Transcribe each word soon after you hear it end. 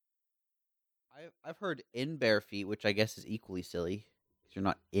I've heard in bare feet, which I guess is equally silly because you're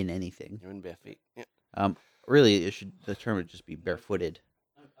not in anything. You're in bare feet. Yeah. Really, the term would just be barefooted.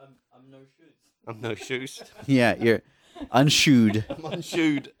 I'm no shoes. I'm no shoes. Yeah, you're unshoed. I'm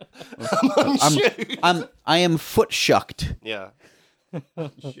unshoed. I'm unshoed. I am foot shucked. Yeah.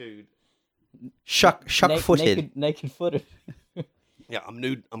 Unshoed. Shuck footed. Naked footed. Yeah, I'm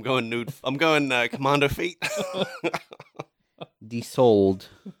nude. I'm going nude. I'm going commando feet. Desoled.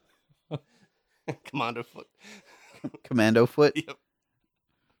 Commando foot. Commando foot. Yep.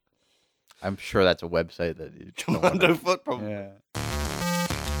 I'm sure that's a website that you don't Commando wanna- foot. Probably. Yeah.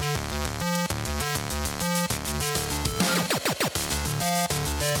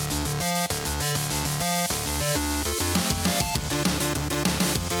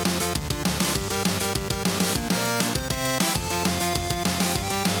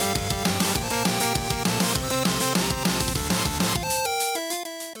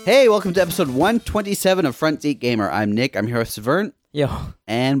 Hey, welcome to episode 127 of Front Seat Gamer. I'm Nick. I'm here with Severn Yo,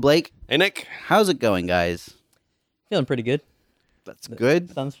 and Blake. Hey, Nick. How's it going, guys? feeling pretty good. That's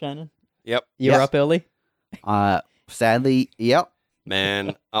good. Sun's shining. Yep. You were Yes. up early. Sadly, yep.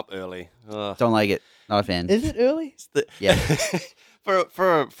 Man, up early. Ugh. Don't like it. Not a fan. Is it early? It's the- Yeah. for a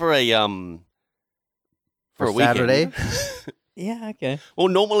weekend. Saturday? Yeah. Okay. Well,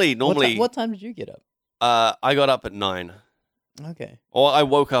 normally, What time did you get up? I got up at 9, Okay. or I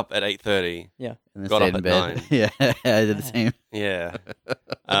woke up at 8:30. And then Got stayed up in at bed. 9. Yeah, I did the same. Yeah.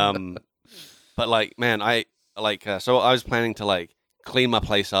 But like, man, so I was planning to clean my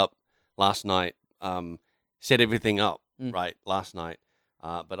place up last night. Set everything up right last night.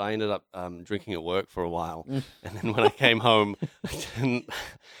 But I ended up drinking at work for a while, and then when I came home,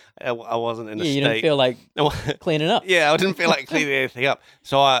 I wasn't in a You state. didn't feel like cleaning up. Yeah, I didn't feel like cleaning anything up.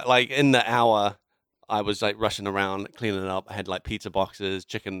 So I in the hour, I was rushing around cleaning it up. I had pizza boxes,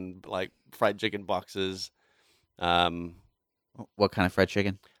 fried chicken boxes. What kind of fried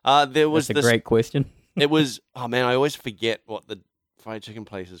chicken? There was That's a this. great question. It was. Oh man, I always forget what the fried chicken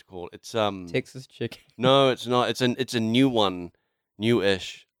place is called. It's Texas chicken. No, it's not. It's a new one,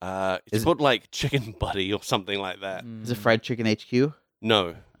 newish. It's Is it- called Chicken Buddy or something like that. Is it Fried Chicken HQ?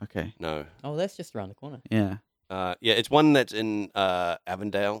 No, Okay. no. Oh, that's just around the corner. Yeah. Yeah, it's one that's in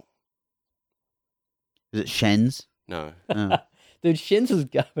Avondale. Is it Shen's? No, Oh. Dude, Shen's was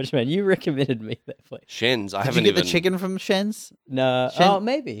garbage, man. You recommended me that place. Shen's. I Did you haven't get even. the chicken from Shen's? No. Shen- Oh,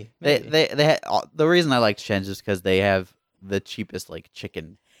 maybe. They had, the reason I liked Shen's is because they have the cheapest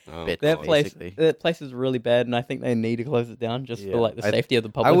chicken Oh, bit. That God. place, basically. that place is really bad, and I think they need to close it down just Yeah. for the I- safety of the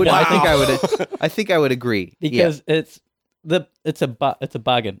public. I would. Wow. I think I would. I think I would agree. because it's a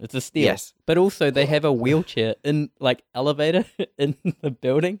bargain. It's a steal. Yes. But also they have a wheelchair in elevator in the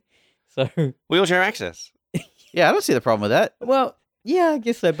building. So Wheelchair access. Yeah, I don't see the problem with that. well, yeah, I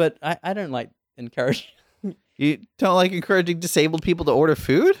guess so. But I don't encourage. You don't like encouraging disabled people to order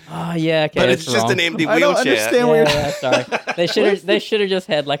food? Oh yeah, okay. But it's that's just wrong. an empty I don't wheelchair. understand. Yeah, weird. yeah, sorry. They should have just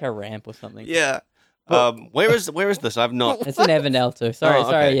had a ramp or something. Yeah. Where is this? I've not. It's in Avondale too. Sorry, Oh,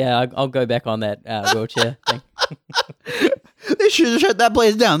 okay. sorry. Yeah, I'll go back on that wheelchair thing. They should have shut that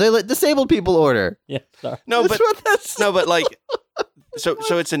place down. They let disabled people order. Yeah, sorry. No, That's but what that's. no, but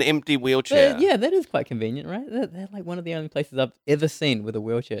so it's an empty wheelchair. Yeah, that is quite convenient, right? They're one of the only places I've ever seen with a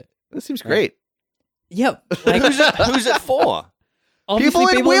wheelchair. That seems great. Yep. Who's it for? Obviously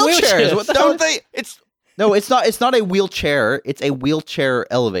People in wheelchairs. What the hell? Don't they? It's No, it's not. It's not a wheelchair. It's a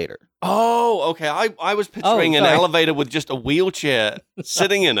wheelchair elevator. okay. I was picturing an sorry. elevator with just a wheelchair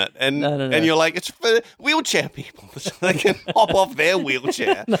sitting in it, and No. and you're like, it's for wheelchair people, so they can hop off their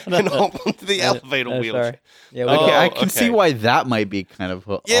wheelchair and hop onto the elevator No, wheelchair. sorry. Yeah, Oh, Okay, I can see okay. why that might be kind of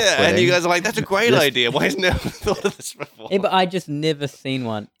Yeah, and off-putting. you guys are like, that's a great Just- idea. Why hasn't anyone thought of this before? yeah, but I just never seen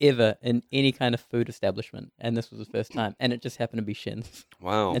one ever in any kind of food establishment, and this was the first time, and it just happened to be Shin's,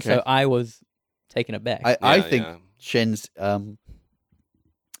 Wow. and so I was taken aback. I Yeah, think yeah. Shen's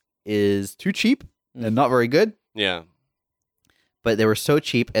is too cheap and not very good. Yeah. But they were so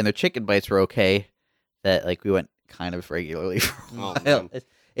cheap, and their chicken bites were okay that we went kind of regularly for a Oh, while. man.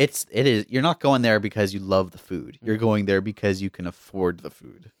 It is. You're not going there because you love the food. You're Mm-hmm. going there because you can afford the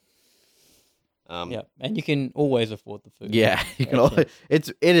food. yeah, and you can always afford the food. Yeah, you can. At Shen's.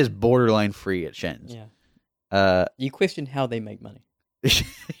 It is borderline free at Shen's. Yeah. You question how they make money. I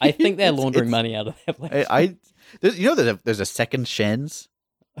I think they're laundering money out of that place. There's a second Shen's.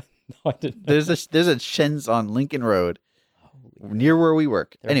 No, I didn't know. There's a Shen's on Lincoln Road Holy near where we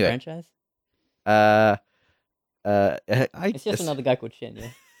work. They're a Anyway, franchise? It's just another guy called Shen, yeah.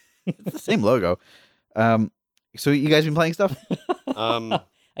 It's the same logo. So you guys been playing stuff?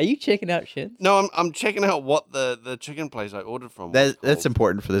 Are you checking out Shins? No, I'm checking out what the chicken place I ordered from. That's called.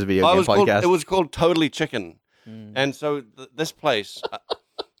 important for this video Oh, game podcast. it was called Totally Chicken, Mm. and so this place,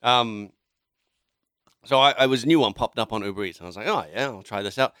 so I was new one popped up on Uber Eats, and I was like, oh yeah, I'll try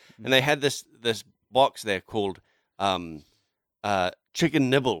this out. And they had this box there called chicken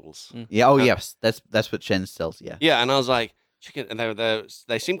nibbles. Yeah. Oh, yes. That's what Shen sells. Yeah. Yeah, and I was like, chicken, and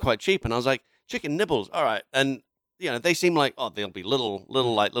they seem quite cheap, and I was like, chicken nibbles, all right, and they seem like they'll be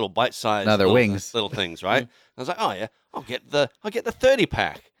little bite sized. No, they're wings. little things, right? I was like, oh yeah, I'll get the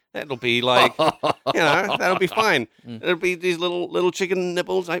 30-pack. That'll be like, that'll be fine. It'll be these little chicken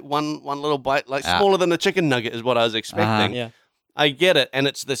nibbles, like one little bite, like smaller than a chicken nugget is what I was expecting. Yeah. I get it, and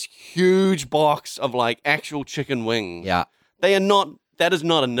it's this huge box of like actual chicken wings. Yeah. They are not. That is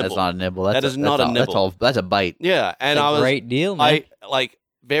not a nibble. That's not a nibble. That is not a nibble. That's a bite. Yeah, and It's a I was great deal, man. I like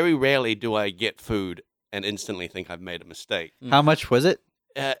very rarely do I get food and instantly think I've made a mistake. How much was it?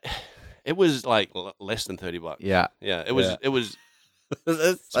 It was like less than $30. Yeah. Yeah, it was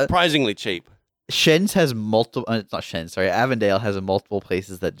surprisingly cheap. Shen's has multiple. It's not Shen. Sorry, Avondale has multiple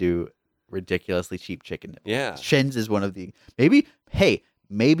places that do ridiculously cheap chicken nibbles. Yeah, Shen's is one of the maybe. Hey,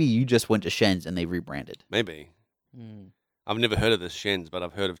 maybe you just went to Shen's and they rebranded. maybe. Mm. I've never heard of this Shen's, but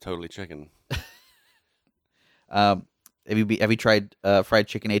I've heard of Totally Chicken. Have you tried fried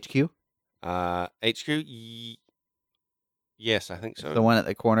chicken HQ? HQ? Yes, I think so. The one at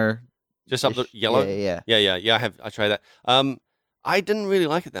the corner. Just up the yellow? Yeah. Yeah, I tried that. I didn't really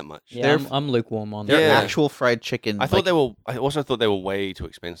like it that much. Yeah, I'm lukewarm on They're that. Yeah. actual fried chicken. I thought I also thought they were way too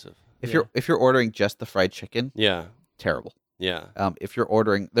expensive. if you're ordering just the fried chicken, Yeah, terrible. yeah. If you're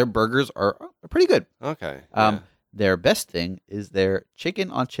ordering their burgers are pretty good. Okay. Their best thing is their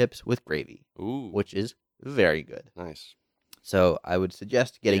chicken on chips with gravy, yeah. Ooh, which is very good. nice. So I would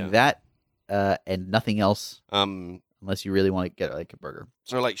suggest getting that and nothing else unless you really want to get like a burger.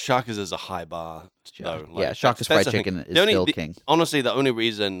 So like Shaka's is a high bar, though. Like, Yeah, Shaka's that's fried the thing. chicken is The only- still the- king. Honestly, the only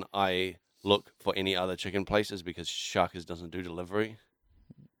reason I look for any other chicken place is because Shaka's doesn't do delivery.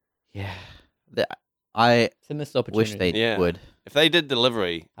 Yeah, I It's a missed opportunity. wish they Yeah. would. If they did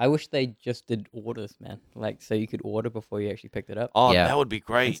delivery, I wish they just did orders, man. Like, so you could order before you actually picked it up. oh, Yeah. that would be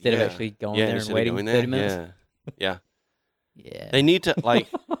great. Instead of yeah. actually going yeah, there and instead of waiting going 30 minutes. Yeah, yeah. Yeah, They need to like.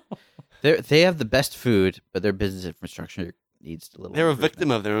 they have the best food, but their business infrastructure needs a little. They're a improvement.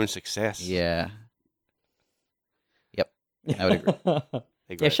 victim of their own success. Yeah. I would agree. They're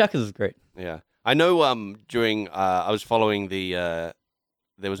Yeah, great. Shuckers is great. Yeah, I know. During I was following the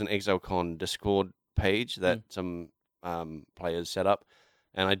there was an ExileCon Discord page that some players set up,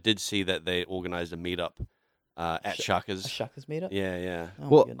 and I did see that they organized a meetup at A Shaka's. Shuckers meetup? Yeah, yeah. Oh my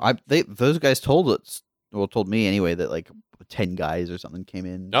Well, goodness. those guys told me anyway that like 10 guys or something came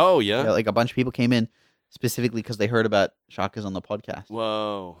in. Oh yeah. Yeah, like a bunch of people came in specifically because they heard about Shaka's on the podcast.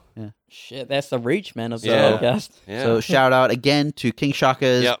 Whoa. Shit, that's the reach, man, of the Yeah. podcast. Yeah. So shout out again to King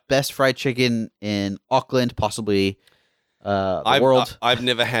Shaka's, Yep. best fried chicken in Auckland, possibly the I've, world. I've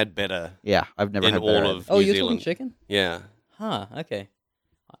never had better Yeah, I've never in had all better. of Oh, New you're talking Zealand. chicken? Yeah. Huh, okay.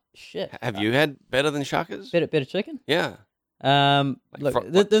 Shit. Have you had better than Shaka's? Better chicken? Yeah. Like Look, fr-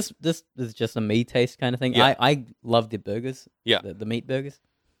 this is just a me taste kind of thing. Yeah. I love the burgers. Yeah. The meat burgers.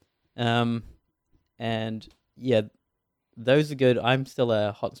 And yeah, those are good. I'm still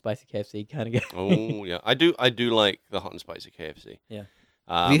a hot and spicy KFC kind of guy. Oh yeah. I do like the hot and spicy KFC. Yeah.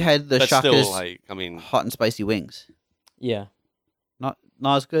 Have you had the but Shaka's still, like, I mean, hot and spicy wings? Yeah. Not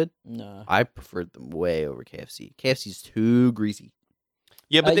as good. No. I preferred them way over KFC. KFC's too greasy.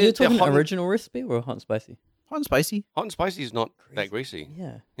 yeah, but You're they're talking hot, original recipe or hot and spicy? Hot and spicy. hot and spicy is not that greasy.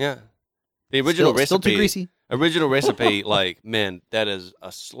 Yeah. Yeah. The original Still too recipe, greasy. original recipe, like, man, that is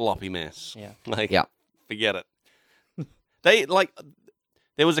a sloppy mess. Yeah. Like, Yeah. forget it. They like,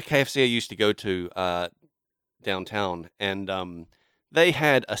 there was a KFC I used to go to downtown, and they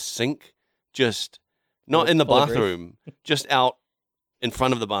had a sink just not in the Full of grease. bathroom, just out in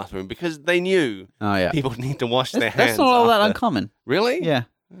front of the bathroom because they knew Oh yeah. people need to wash their That's hands. not all that after. uncommon. Really? Yeah.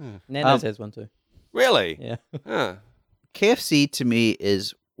 Hmm. Nando's has one too. Really? Yeah. Huh. KFC to me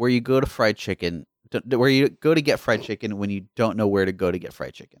is where you go to fried chicken, where you go to get fried chicken when you don't know where to go to get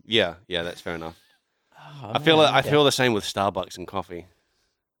fried chicken. Yeah, that's fair enough. Oh, I feel man, I feel the same with Starbucks and coffee.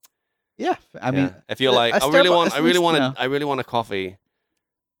 Yeah, I Yeah. mean, if you're like, a I really Starbucks- want, at least, you know. I really want a coffee.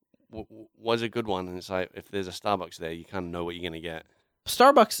 Was a good one, and it's like if there's a Starbucks there, you kind of know what you're gonna get.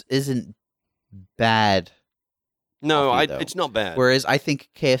 Starbucks isn't bad. No, Coffee, though. it's not bad. Whereas I think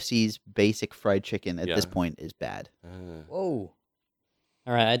KFC's basic fried chicken at this Yeah. point is bad. Whoa.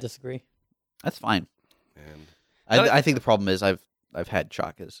 All right, I disagree. That's fine. Man. I think the problem is I've had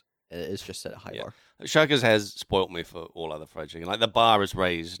Shaka's It's just set a high Yeah. bar. Shaka's has spoilt me for all other fried chicken. Like the bar is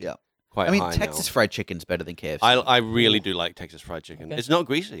raised Yeah. quite I mean, high Texas now. fried chicken's better than KFC. I really do like Texas fried chicken. Okay. It's not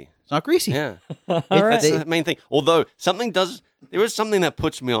greasy. It's not greasy. Yeah. All It's- right. That's the main thing. Although there is something that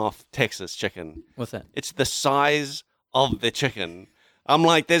puts me off Texas chicken. What's that? It's the size of the chicken. I'm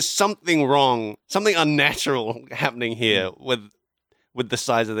like, there's something wrong, something unnatural happening here with the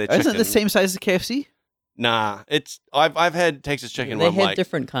size of their chicken. Isn't it the same size as KFC? Nah, I've had Texas chicken They where I'm have like,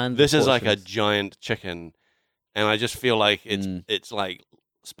 different kinds. this of is like a portions. giant chicken, and I just feel like it's Mm. it's like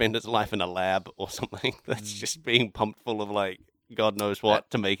spent its life in a lab or something that's just being pumped full of like God knows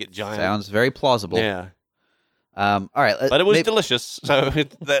what to make it giant. Sounds very plausible. Yeah, All right. but it was delicious, so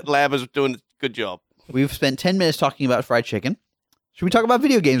that lab is doing a good job. We've spent 10 minutes talking about fried chicken. Should we talk about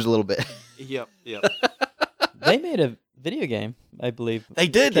video games a little bit? Yep. They made a video game, I believe. They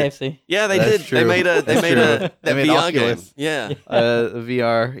did. KFC. Yeah, they That's did. true. They made a That's true. that They made VR game. Oculus. Yeah.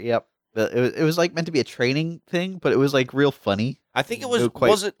 VR. Yep. It was like meant to be a training thing, but it was like real funny. I think it They were was. quite-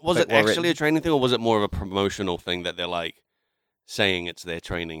 was it quite well actually written. a training thing, or was it more of a promotional thing that they're like saying it's their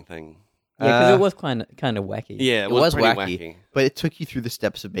training thing? Yeah, because Uh, it was kind of wacky. Yeah, It was was pretty wacky. But it took you through the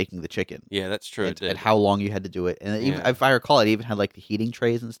steps of making the chicken. Yeah, that's true. It And, did. and how long you had to do it. And even, Yeah. if I recall, it even had like the heating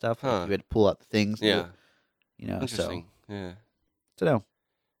trays and stuff. Like, Huh. you had to pull out the things. and do Yeah, it, you know, interesting. Yeah. so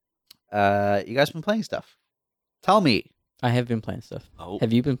no. You guys been playing stuff? Tell me. I have been playing stuff. Oh,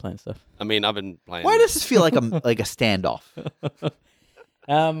 Have you been playing stuff? I mean, I've been playing. Why does this feel like a like a standoff?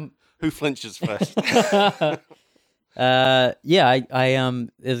 Who flinches first? Yeah, I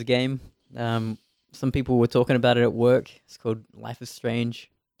there's a game. Some people were talking about it at work. It's called Life is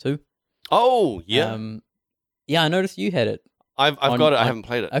Strange 2. Oh, yeah. Yeah, I noticed you had it. I've on- got it. I on- haven't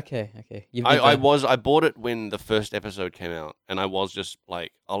played it. Okay. I bought it when the first episode came out, and I was just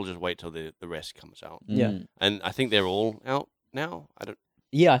like, I'll just wait till the rest comes out. Yeah. Mm. And I think they're all out now. I don't.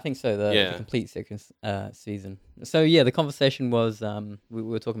 Yeah, I think so. The Yeah. complete second season. So yeah, the conversation was we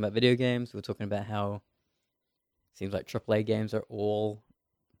were talking about video games. We were talking about how it seems like AAA games are all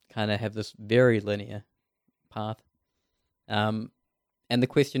kind of have this very linear path. And the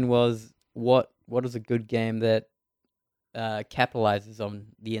question was, what is a good game that capitalizes on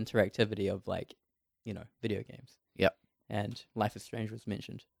the interactivity of video games? Yep. And Life is Strange was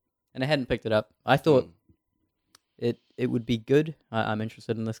mentioned, and I hadn't picked it up. I thought it would be good. I'm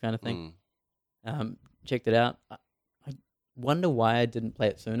interested in this kind of thing. Checked it out. I wonder why I didn't play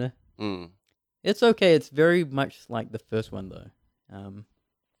it sooner. It's okay. It's very much like the first one though.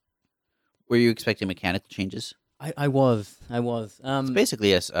 Were you expecting mechanical changes? I was. It's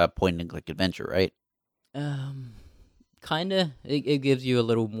basically a point and click adventure, right? Kinda. It gives you a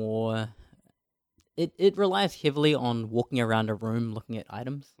little more. It relies heavily on walking around a room looking at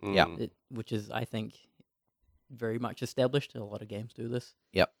items. Yeah. Which is, I think, very much established. A lot of games do this.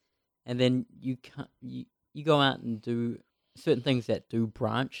 Yep. And then you go out and do certain things that do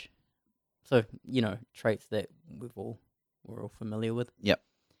branch. So traits that we're all familiar with. Yep.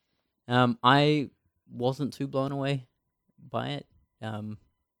 I wasn't too blown away by it.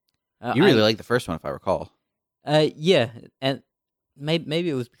 You really liked the first one, if I recall. Yeah, and maybe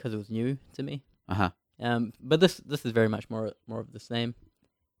it was because it was new to me. But this is very much more of the same.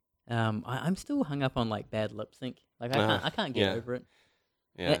 I'm still hung up on like bad lip sync. Like I can't get yeah. over it.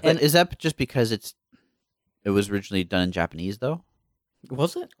 Yeah. And Is that just because it was originally done in Japanese, though?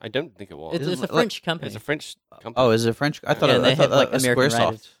 was it? I don't think it was. It's, Isn't it's a it like- French company. It's a French company. Oh, is it French? I thought yeah, it, they I have thought like that American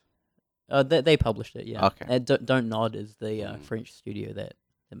Squaresoft. writers. They published it. Yeah. Okay. Don't Nod is the French studio that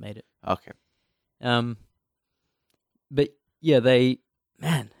made it. Okay. But yeah,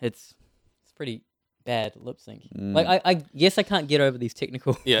 it's pretty bad lip sync. Mm. Like I guess I can't get over these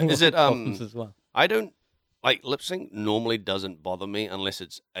technical Yeah, is it, problems as well. I don't like lip sync. Normally doesn't bother me unless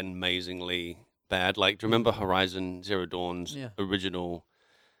it's amazingly bad. Like, do you remember Horizon Zero Dawn's Yeah. original?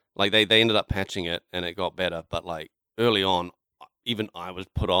 Like they ended up patching it and it got better, but like early on, even I was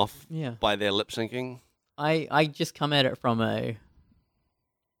put off Yeah. by their lip syncing. I just come at it from a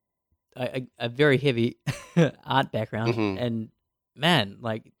very heavy art background, Mhm. and man,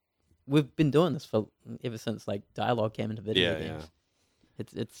 like we've been doing this for ever since like dialogue came into video Yeah,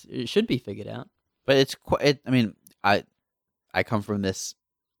 games. It should be figured out. But it's quite. I mean, I come from this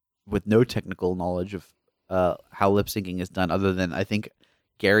with no technical knowledge of how lip syncing is done, other than I think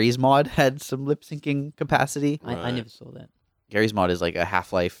Gary's mod had some lip syncing capacity. I Right. never saw that. Gary's mod is like a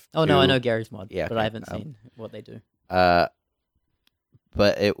Half-Life. Oh no, I 2. know Gary's mod, Yeah, but okay. I haven't seen what they do.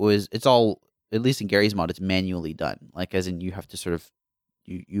 But it's all, at least in Gary's mod, it's manually done. Like, as in you have to sort of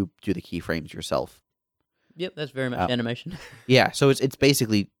you do the keyframes yourself. Yep, that's very much animation. Yeah, so it's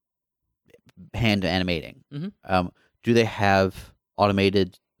basically hand animating. Mhm. Do they have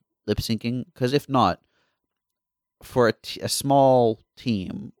automated lip syncing? Because if not, for a small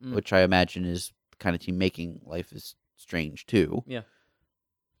team, which I imagine is the kind of team making Life is Strange too, Yeah.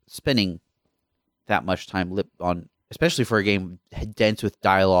 spending that much time on, especially for a game dense with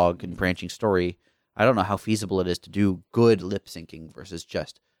dialogue and branching story, I don't know how feasible it is to do good lip syncing versus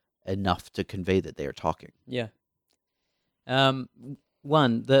just enough to convey that they are talking. Yeah.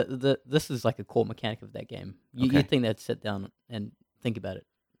 One, this is like a core mechanic of that game. Okay. You'd think they'd sit down and think about it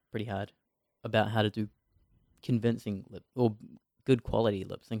pretty hard about how to do convincing or good quality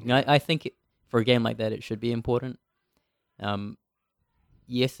lip syncing. I think for a game like that, it should be important.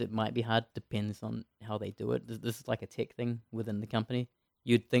 Yes, it might be hard. Depends on how they do it. This is like a tech thing within the company.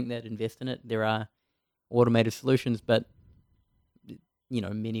 You'd think they'd invest in it. There are automated solutions, but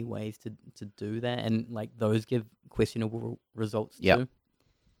many ways to do that, and like those give questionable results too.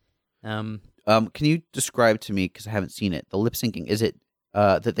 Can you describe to me, because I haven't seen it, the lip syncing? Is it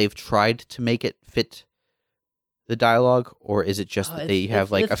that they've tried to make it fit the dialogue, or is it just that they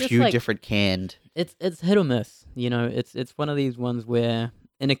have like a few different canned? It's hit or miss. It's one of these ones where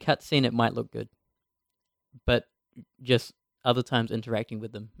in a cutscene it might look good, but just other times interacting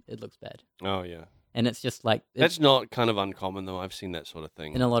with them it looks bad. Oh yeah. And it's just like That's not kind of uncommon though. I've seen that sort of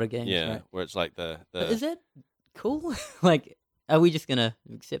thing in a lot of games. Yeah, right? where it's like the But is that cool? Like, are we just gonna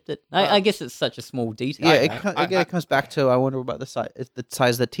accept it? I guess it's such a small detail. Yeah, right? it comes back to, I wonder about the size. It's the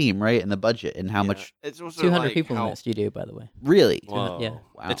size of the team, right, and the budget, and how much. It's also 200 like people how, in that studio, by the way. Really? Whoa. Yeah.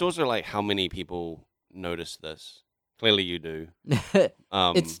 Wow. It's also like how many people notice this. Clearly, you do.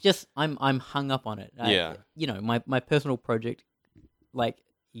 It's just I'm hung up on it. Yeah. My personal project like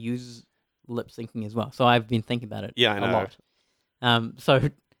uses lip syncing as well, so I've been thinking about it. Yeah, I know. A lot. So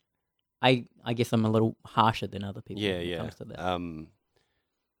I guess I'm a little harsher than other people. Yeah, when yeah. It comes to that.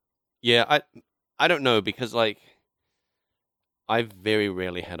 Yeah, I don't know, because like I've very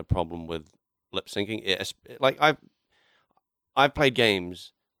rarely had a problem with lip syncing. Like I've played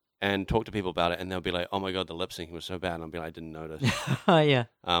games and talked to people about it, and they'll be like, "Oh my god, the lip syncing was so bad," and I'll be like, "I didn't notice." Yeah.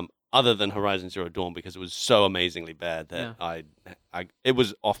 Other than Horizon Zero Dawn, because it was so amazingly bad that it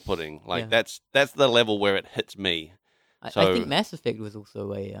was off-putting. Like Yeah. that's the level where it hits me. I So- think Mass Effect was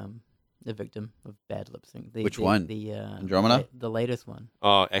also a victim of bad lip sync. Which one? The Andromeda? the latest one.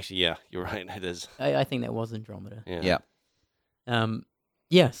 Oh, actually, yeah, you're right. It is. I think that was Andromeda. Yeah. Yeah.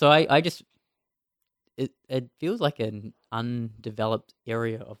 Yeah. So I just it feels like an undeveloped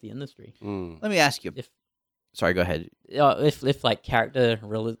area of the industry. Mm. Let me ask you. If Sorry, go ahead. if like character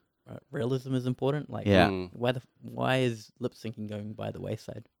realism is important, like Yeah. Mm. why is lip syncing going by the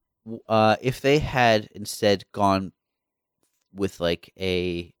wayside? If they had instead gone with like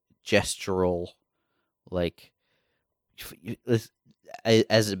a gestural, like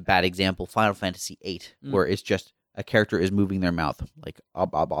as a bad example, Final Fantasy VIII, where it's just a character is moving their mouth like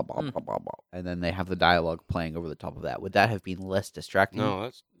and then they have the dialogue playing over the top of that. Would that have been less distracting? No,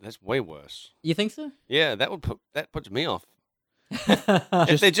 that's way worse. You think so? Yeah, that puts me off. If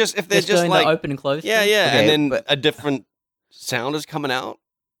If they're just doing like the open and close. yeah, thing? yeah, Okay, and then but- a different sound is coming out.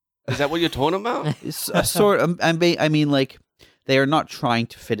 Is that what you're talking about? It's a sort of, I mean, like, they are not trying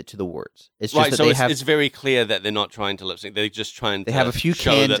to fit it to the words. It's just Right, that so they it's, have it's very clear that they're not trying to lip sync. They're just trying they to have a few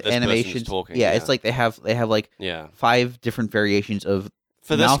show canned that this person's animations. talking. Yeah, it's like they have like yeah. 5 different variations of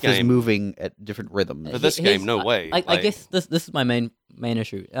For this mouth is game, moving at different rhythms. For this Here's- game, no way. I Like- guess this is my main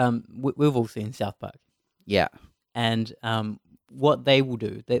issue. We've all seen South Park, Yeah, and what they will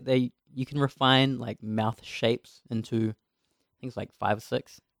do, they you can refine like mouth shapes into things like 5 or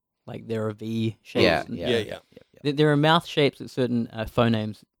 6. Like there are V shapes. yeah, and- yeah. There are mouth shapes that certain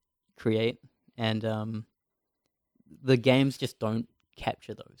phonemes create, and the games just don't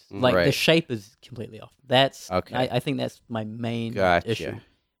capture those. Like the Right. shape is completely off. That's Okay. I think that's my main Gotcha. issue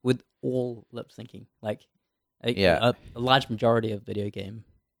with all lip syncing. Like, Yeah. a large majority of video game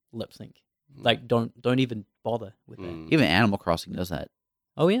lip sync. Like, don't even bother with that. Mm. even Animal Crossing does that.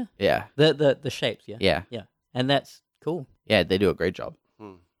 Oh yeah, Yeah, the shapes, yeah, yeah, and that's cool. yeah. They do a great job.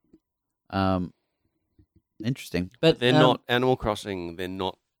 Hmm. Interesting. But They're not Animal Crossing. They're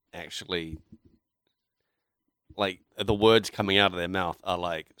not actually like the words coming out of their mouth are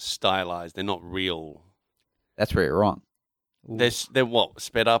like stylized. They're not real. That's where you're wrong. Ooh. They're what,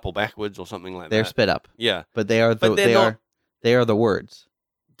 sped up or backwards or something like They're that. sped up, Yeah. but they are But they're not- they are the words.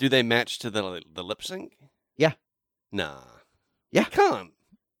 Do they match to the lip sync? Yeah. Nah. Yeah. You can't.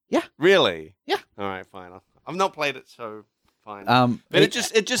 Yeah. Really? Yeah. All right, fine. I've not played it, so fine. it- But it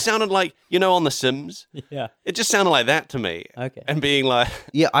just sounded like, on The Sims. yeah, It just sounded like that to me. okay. And being like,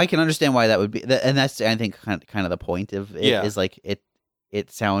 Yeah, I can understand why that would be, and that's I think kind of the point of it Yeah. is like it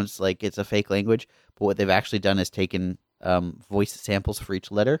sounds like it's a fake language, but what they've actually done is taken voice samples for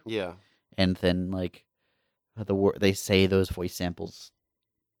each letter, Yeah. and then like they say those voice samples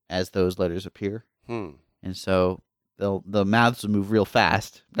as those letters appear, Hmm. and so the mouths will move real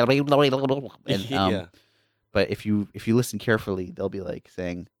fast. And, Yeah. but if you listen carefully, they'll be like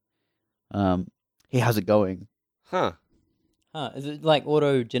saying, "Hey, how's it going?" Huh. Huh? Is it like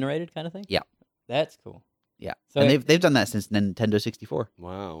auto-generated kind of thing? Yeah. That's cool. Yeah, So and they've done that since Nintendo 64.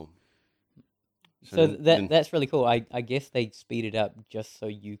 Wow. So then- that's really cool. I guess they speed it up just so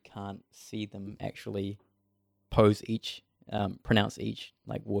you can't see them actually pronounce each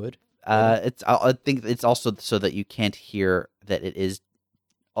like word. I think it's also so that you can't hear that it is.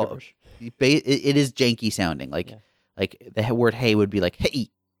 Gibberish. It is janky sounding. Like Yeah. like the word "hey" would be like "hey."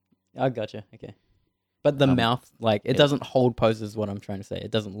 I gotcha. Okay. But the mouth, like, it yeah. doesn't hold poses, is what I'm trying to say. It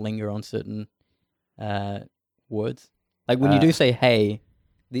doesn't linger on certain words. Like, when you do say hey,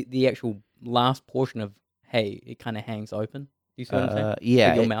 the actual last portion of hey, it kind of hangs open. Do you see what I'm saying? Yeah,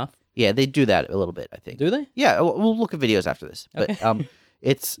 With your mouth. yeah, they do that a little bit. I think. Do they? Yeah, we'll look at videos after this. But Okay.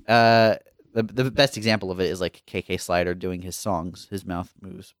 it's the best example of it is like KK Slider doing his songs. His mouth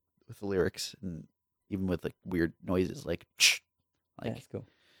moves with the lyrics, and even with like weird noises, like Yeah, it's cool.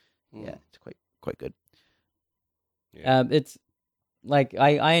 yeah, it's quite good. Yeah. It's like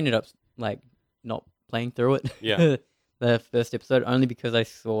I ended up like not playing through it. Yeah. The first episode only because I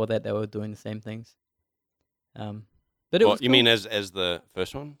saw that they were doing the same things. But it What was you cool. mean as the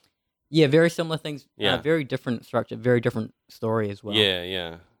first one? Yeah, very similar things. Yeah. Very different structure, very different story as well. Yeah,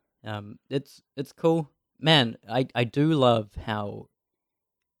 yeah. It's cool, man. I do love how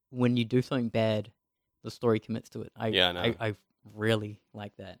when you do something bad, the story commits to it. Yeah, I know. I really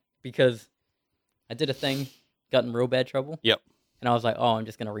like that because I did a thing, got in real bad trouble. Yep. And I was like, oh, I'm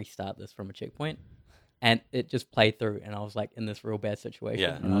just gonna restart this from a checkpoint, and it just played through, and I was like in this real bad situation,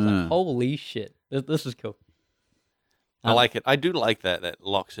 Yeah. and I was like, holy shit, this is cool. I like it. I do like that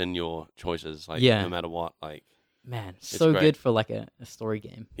locks in your choices, like Yeah. no matter what. Like, Man, so great. good for like a story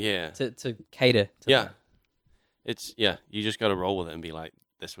game yeah, to cater to yeah. that. It's you just got to roll with it and be like,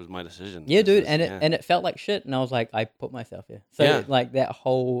 this was my decision. Yeah, This dude, is- and yeah. it felt like shit, and I was like, I put myself here. So Yeah. like that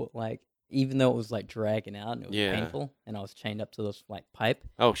whole like, even though it was like dragging out and it was Yeah. painful, and I was chained up to this like pipe,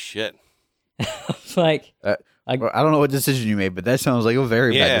 Oh shit. I was like, Well, I don't know what decision you made, but that sounds like a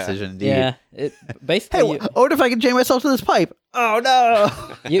very Yeah. bad decision indeed. yeah, it basically Hey, what if I can chain myself to this pipe? Oh no!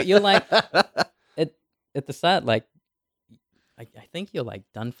 you're like at the start, like I think you're like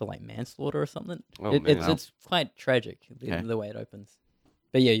done for like manslaughter or something. Oh, man. It's quite tragic Okay. the way it opens.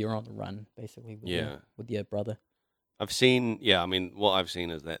 But yeah, you're on the run basically. With Yeah. with your brother. I've seen. Yeah, I mean, what I've seen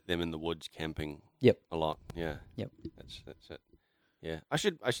is that them in the woods camping. Yep. A lot. Yeah. Yep. That's it. Yeah, I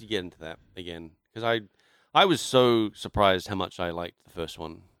should get into that again because I was so surprised how much I liked the first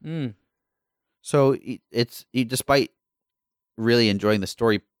one. Mm. So despite really enjoying the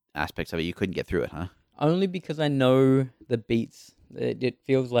story aspects of it, you couldn't get through it, huh? Only because I know the beats. It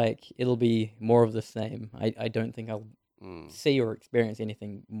feels like it'll be more of the same. I don't think I'll Mm. see or experience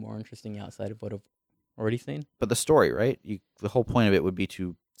anything more interesting outside of what I've already seen. But the story, right? The whole point of it would be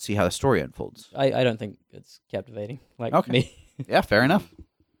to see how the story unfolds. I don't think it's captivating like Okay. me. Yeah, fair enough.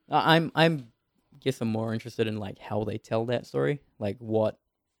 I'm guess I'm more interested in like how they tell that story, like what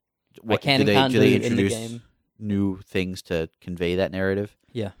I What can do and they, can't do do they in the introduce game. new things to convey that narrative?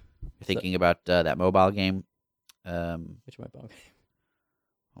 Yeah. You're thinking about that mobile game. Which my bug?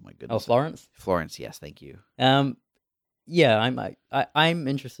 Oh my Oh, goodness, Florence. Florence. Yes, thank you. Yeah, I'm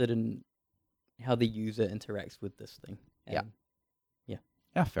interested in how the user interacts with this thing. Yeah. And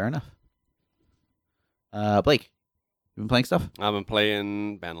Yeah, fair enough. Blake, you been playing stuff? I've been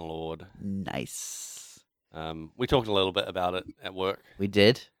playing Bannerlord. Nice. We talked a little bit about it at work. We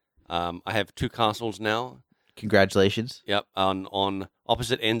did. I have 2 castles now. Congratulations. Yep, on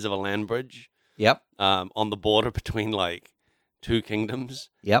opposite ends of a land bridge. Yep. On the border between like 2 kingdoms.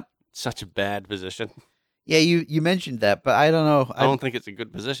 Yep. Such a bad position. Yeah, you mentioned that, but I don't know. I don't think it's a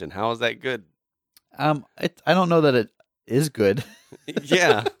good position. How is that good? I don't know that it is good.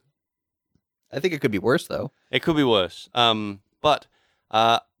 Yeah, I think it could be worse though. it could be worse. But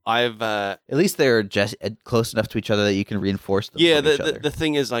I've At least they're just close enough to each other that you can reinforce them. yeah. from each other. The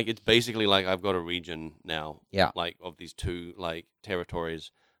thing is, like, it's basically like I've got a region now. Yeah. Like of these 2 like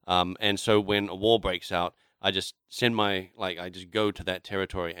territories. And so when a war breaks out, I just send I just go to that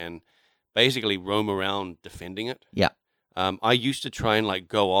territory and basically roam around defending it. Yeah. I used to try and like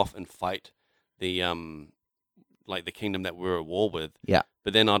go off and fight the like the kingdom that we're at war with. Yeah.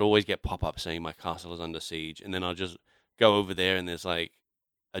 But then I'd always get pop-ups saying my castle is under siege, and then I'll just go over there and there's like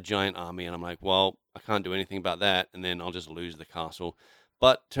a giant army, and I'm like, well, I can't do anything about that, and then I'll just lose the castle.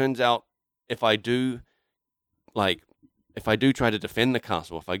 But turns out if I do like if I do try to defend the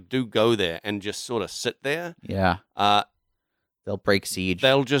castle, if I do go there and just sort of sit there, Yeah. They'll break siege.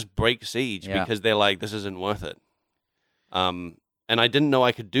 they'll just break siege Yeah. because they're like, this isn't worth it. And I didn't know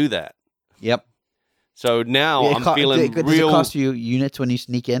I could do that. Yep. So now I'm feeling does real. it cost you units when you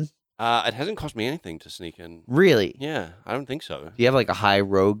sneak in? It hasn't cost me anything to sneak in. Really? Yeah, I don't think so. Do you have like a high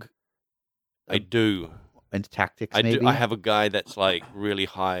rogue I do. and tactics? I maybe? do. I have a guy that's like really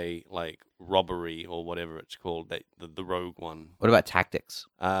high, like robbery or whatever it's called, the rogue one. What about tactics?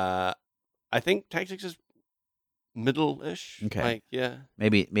 I think tactics is middle-ish. Okay. Like, yeah.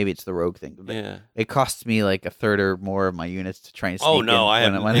 Maybe it's the rogue thing. But Yeah. it costs me like a third or more of my units to try and sneak Oh no, in I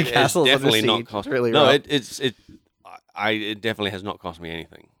have. when the It's castle's under definitely not siege. cost. It's really no, rough. it definitely has not cost me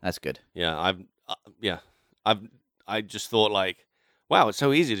anything. That's good. Yeah, I just thought like, wow, it's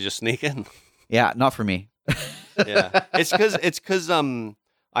so easy to just sneak in. Yeah, not for me. Yeah, it's because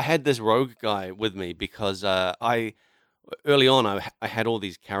I had this rogue guy with me because early on I had all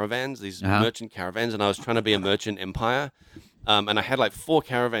these caravans, these Uh-huh. merchant caravans, and I was trying to be a merchant empire, and I had like 4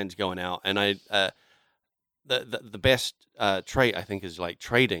 caravans going out, and the best trait I think is like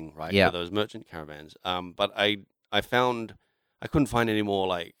trading, right? Yeah. For those merchant caravans. But I found I couldn't find any more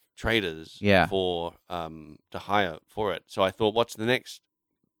like traders Yeah. for to hire for it. So I thought, what's the next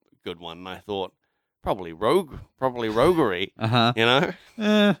good one? And I thought probably roguery, Uh-huh. you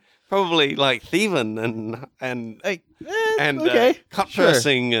know? Probably like thieving and Okay. cut Sure.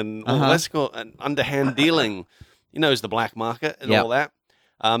 pursing and Uh-huh. let's go and underhand dealing, is the black market and Yep. all that.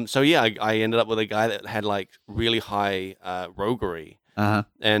 So yeah, I ended up with a guy that had like really high roguery, Uh-huh.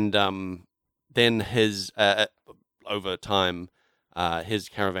 and then his over time, his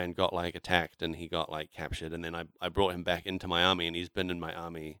caravan got like attacked and he got like captured, and then I brought him back into my army, and he's been in my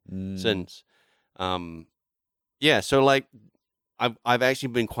army Mm. since. Yeah, so like I've actually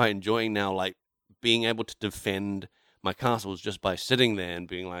been quite enjoying now, like being able to defend my castles just by sitting there and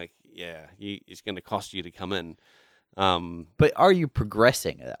being like, yeah, it's going to cost you to come in. But are you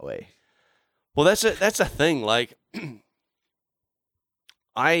progressing that way? Well, that's a thing. Like,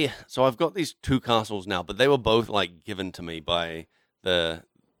 I've got these 2 castles now, but they were both like given to me by the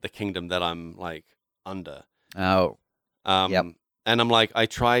kingdom that I'm like under. Oh. Yep. And I'm like, I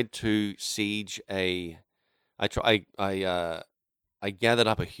tried to siege I gathered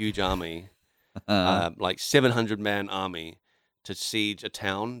up a huge army, like 700-man army, to siege a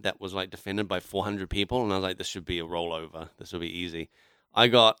town that was like defended by 400 people, and I was like, this should be a rollover. This will be easy. I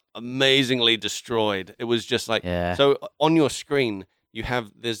got amazingly destroyed. It was just like, Yeah. so on your screen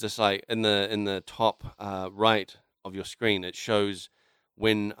there's this like in the top right of your screen, it shows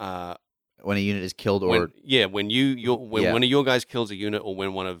when when a unit is killed or when Yeah. one of your guys kills a unit, or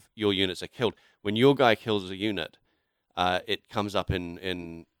when one of your units are killed. When your guy kills a unit, it comes up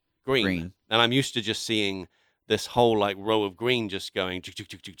in green. And I'm used to just seeing this whole like row of green just going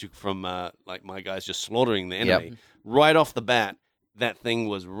from like my guys just slaughtering the enemy. Yep. Right off the bat, that thing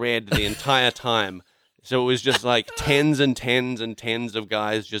was red the entire time. So it was just like tens and tens and tens of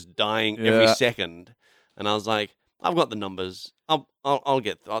guys just dying every Yeah. second. And I was like, I've got the numbers.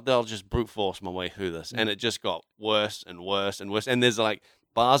 I'll just brute force my way through this. And it just got worse and worse and worse. And there's like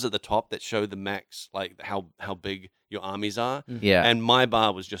bars at the top that show the max, like how big your armies are. Yeah. And my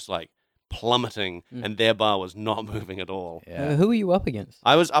bar was just like plummeting, and their bar was not moving at all. Yeah. Who are you up against?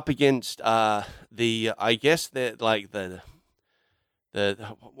 I was up against the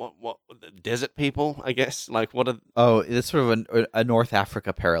desert people, I guess. Like what are Oh, it's sort of a North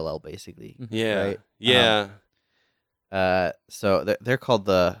Africa parallel, basically. yeah. Right. Yeah. So they're called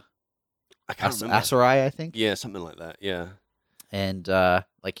the I can't remember. Asarai, I think. Yeah, something like that. Yeah. And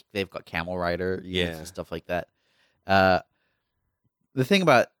like they've got camel rider units Yeah. and stuff like that. The thing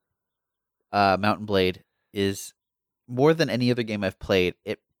about Mountain Blade is more than any other game I've played,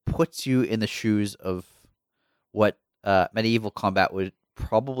 it puts you in the shoes of what medieval combat would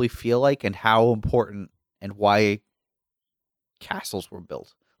probably feel like, and how important and why castles were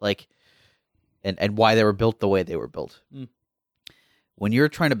built, like, and why they were built the way they were built. Mm. When you're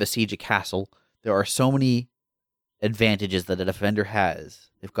trying to besiege a castle, there are so many advantages that a defender has.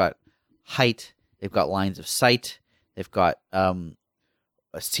 They've got height, they've got lines of sight, they've got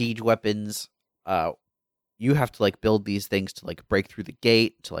siege weapons. You have to like build these things to like break through the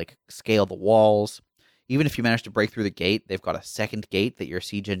gate, to like scale the walls. Even if you manage to break through the gate, they've got a second gate that your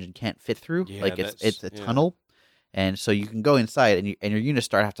siege engine can't fit through. Yeah, like it's a yeah. tunnel, and so you can go inside, and your units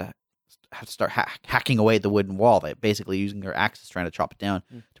have to start hacking away at the wooden wall. By basically using their axes, trying to chop it down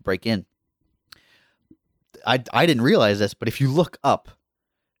to break in. I didn't realize this, but if you look up,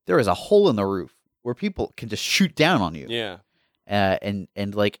 there is a hole in the roof where people can just shoot down on you. Yeah. And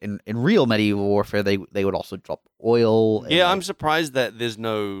like in real medieval warfare, they would also drop oil. And Yeah, like, I'm surprised that there's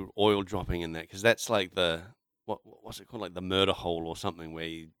no oil dropping in that because that's like the what's it called, like the murder hole or something where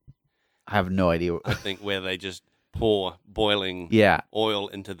I have no idea. I think where they just pour boiling Yeah, oil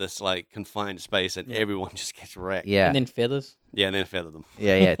into this like confined space and everyone just gets wrecked. yeah, And then feathers. Yeah, and then feather them.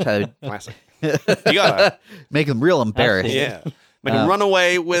 yeah. Classic. You gotta make them real embarrassed. yeah, make them run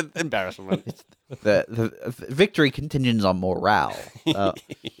away with embarrassment. The victory contingents on morale.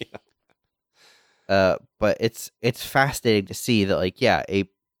 But it's fascinating to see that, like, yeah,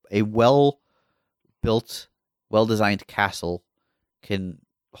 a well built, well designed castle can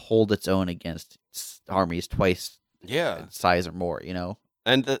hold its own against armies twice Yeah, its size or more. You know.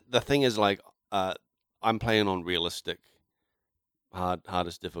 and the thing is, like, I'm playing on realistic,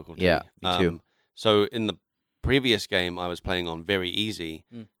 hardest difficulty. Yeah, me too. So in the previous game, I was playing on very easy,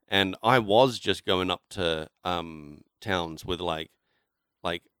 Mm. and I was just going up to towns with like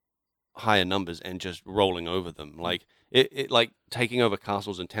higher numbers and just rolling over them. Like it like taking over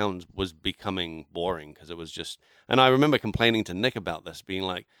castles and towns was becoming boring because it was just. And I remember complaining to Nick about this, being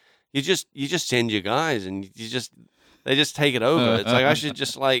like, "You just send your guys and they just take it over." It's like I should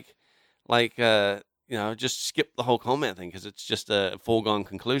just just skip the whole combat thing because it's just a foregone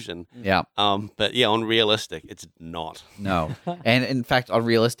conclusion. Yeah. But yeah, on realistic, it's not. No. And in fact, on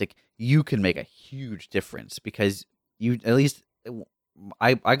realistic, you can make a huge difference because you at least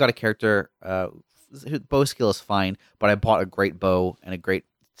I got a character whose bow skill is fine, but I bought a great bow and a great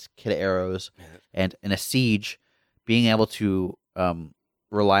kit of arrows, and in a siege, being able to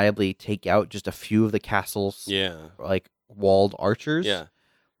reliably take out just a few of the castles, Yeah. like walled archers, Yeah.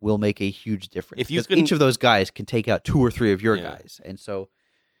 will make a huge difference. If you 'Cause can- each of those guys can take out 2 or 3 of your Yeah. guys, and so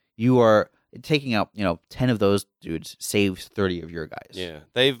you are taking out 10 of those dudes saves 30 of your guys. Yeah,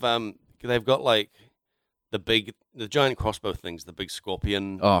 they've got like the giant crossbow things, the big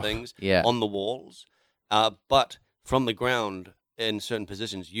scorpion Oh, things yeah. on the walls. But from the ground in certain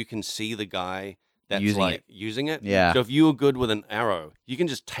positions, you can see the guy that's using it. Yeah. So if you were good with an arrow, you can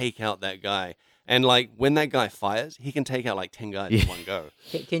just take out that guy. And like when that guy fires, he can take out like 10 guys in one go.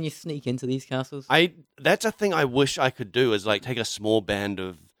 Can you sneak into these castles? That's a thing I wish I could do, is like take a small band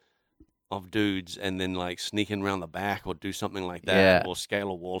of dudes and then like sneak in around the back or do something like that, Yeah. or scale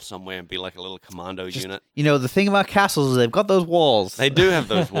a wall somewhere and be like a little commando unit. The thing about castles is they've got those walls. They do have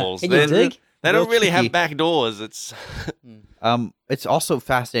those walls. Can you dig? They don't Real really tricky. have back doors. It's It's also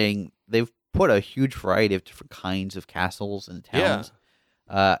fascinating. They've put a huge variety of different kinds of castles and towns.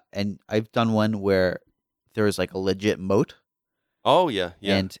 And I've done one where there was like a legit moat, oh yeah.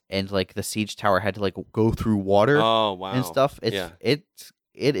 and like the siege tower had to like go through water Oh wow. and stuff.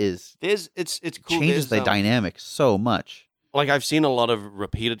 It is It's cool. changes There's, the dynamic so much. Like I've seen a lot of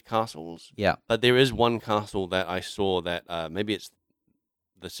repeated castles. Yeah. But there is one castle that I saw that maybe it's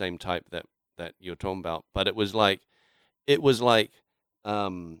the same type that you're talking about, but it was like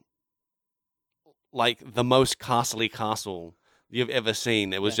the most castly castle you've ever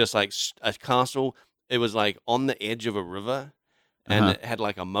seen. It was just like a castle. It was like on the edge of a river, and Uh-huh. it had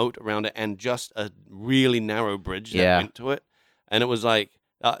like a moat around it and just a really narrow bridge that Yeah. went to it. And it was like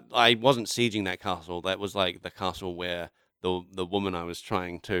I wasn't sieging that castle. That was like the castle where the woman I was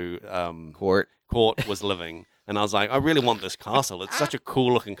trying to court was living. And I was like, I really want this castle. It's such a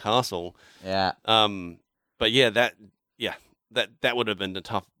cool looking castle. Yeah. But yeah, that would have been a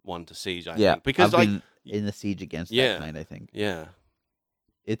tough one to siege, I Yeah. think. Because I've been in the siege against Yeah. that kind, I think. yeah.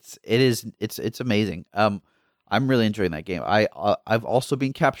 It's amazing. I'm really enjoying that game. I've also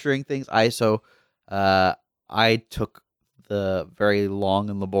been capturing things. I took the very long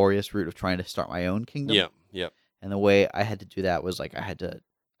and laborious route of trying to start my own kingdom. Yeah. And the way I had to do that was like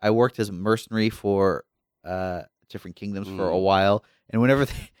I worked as a mercenary for different kingdoms for a while, and whenever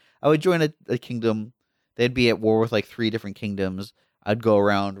I would join a kingdom, they'd be at war with like 3 different kingdoms. I'd go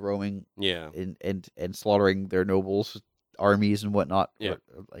around roaming Yeah. and slaughtering their nobles, armies and whatnot, Yeah.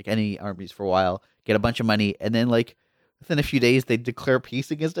 or, like any armies for a while, get a bunch of money, and then like within a few days they'd declare peace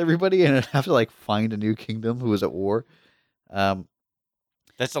against everybody, and I'd have to like find a new kingdom who was at war.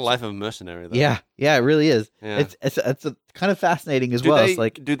 That's the life of a mercenary, though. Yeah, it really is. Yeah. It's a kind of fascinating as Do well. they It's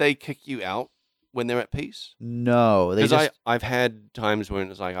like do they kick you out when they're at peace? no, they Because just I've had times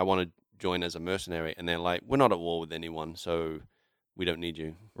when it's like I want to join as a mercenary, and they're like, we're not at war with anyone, so we don't need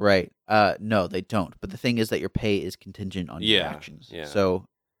you. right. No, they don't. But the thing is that your pay is contingent on your Yeah, actions. yeah. So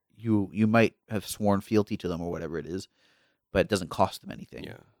you might have sworn fealty to them or whatever it is, but it doesn't cost them anything.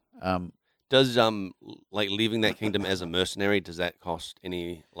 Yeah. Does like leaving that kingdom as a mercenary, does that cost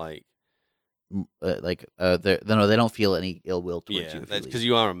any like? No, they don't feel any ill will towards Yeah, you. if that's leave. because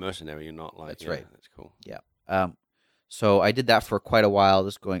you are a mercenary. You're not like. That's yeah, right. That's cool. Um, So I did that for quite a while,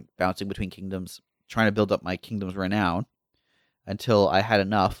 just bouncing between kingdoms, trying to build up my kingdom's renown until I had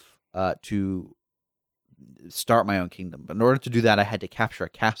enough to start my own kingdom. But in order to do that, I had to capture a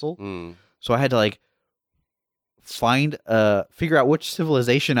castle. Mm. So I had to like figure out which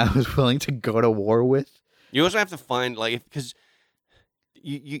civilization I was willing to go to war with. You also have to find because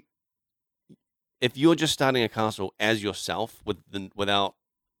you if you're just starting a castle as yourself without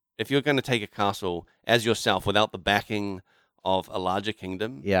if you're going to take a castle as yourself without the backing of a larger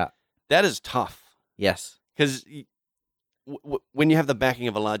kingdom, Yeah. that is tough. Yes. Because when you have the backing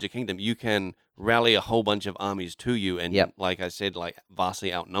of a larger kingdom, you can rally a whole bunch of armies to you, and Yep. like I said, like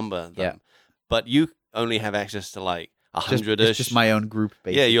vastly outnumber them. Yeah. But you only have access to like It's 100-ish. just my own group,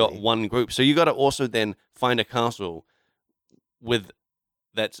 basically. Yeah, you're one group. So you got to also then find a castle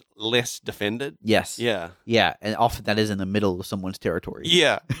that's less defended. Yes. Yeah. Yeah, and often that is in the middle of someone's territory.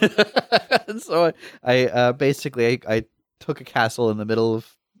 Yeah. And so I basically I took a castle in the middle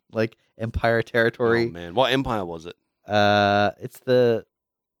of like Empire Oh territory. man, what empire was it? It's I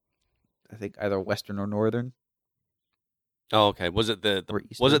think either Western or Northern. Oh, okay. Was it the Or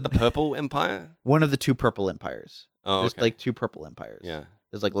was it Eastern. the Purple Empire? One of the two purple empires? Oh, There's okay. like two purple empires. Yeah.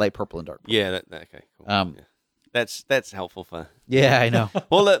 There's like light purple and dark purple. Yeah. Okay. Cool. Um, yeah. That's helpful for. Yeah, I know.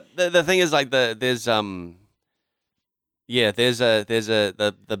 Well, the thing is like there's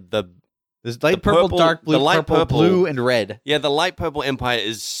There's light purple, purple- dark blue, the light purple, purple- blue, and red. yeah, the light purple empire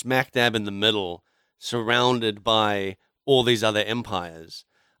is smack dab in the middle, surrounded by all these other empires.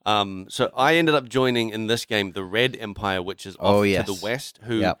 So I ended up joining in this game the red empire, which is off yes. to the west,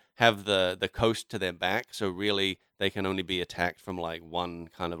 who Yep. have the coast to their back. So really, they can only be attacked from like one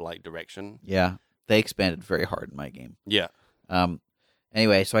kind of like direction. Yeah, they expanded very hard in my game. Yeah.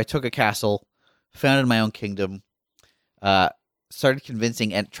 Anyway, so I took a castle, founded my own kingdom, started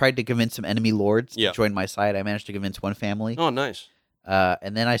convincing and tried to convince some enemy lords Yeah. to join my side. I managed to convince one family. Oh, nice.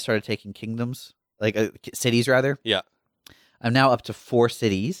 And then I started taking kingdoms, like cities rather. Yeah. I'm now up to 4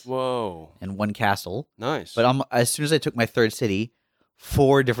 cities Whoa. and 1 castle. Nice. But as soon as I took my 3rd city,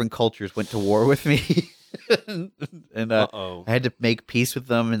 4 different cultures went to war with me. And Uh-oh. I had to make peace with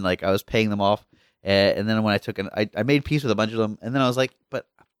them, and like I was paying them off. And then when I took I made peace with a bunch of them, and then I was like, but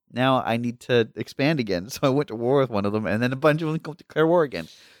now I need to expand again. So I went to war with one of them, and then a bunch of them declare war again.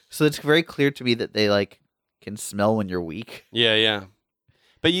 So it's very clear to me that they like can smell when you're weak. Yeah, yeah.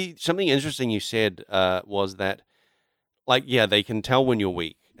 But something interesting you said was that, like, yeah, they can tell when you're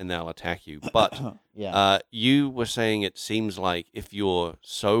weak and they'll attack you. But Yeah. you were saying it seems like if you're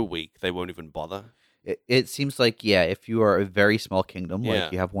so weak, they won't even bother. It seems like, yeah, if you are a very small kingdom, Yeah.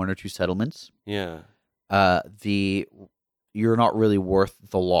 like you have 1 or 2 settlements, Yeah. you're not really worth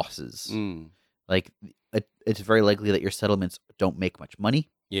the losses. Mm. Like it's very likely that your settlements don't make much money,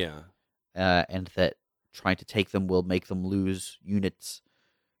 Yeah. and that trying to take them will make them lose units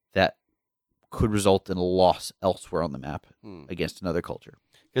that could result in a loss elsewhere on the map against another culture.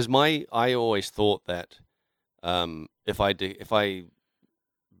 Because I always thought that if I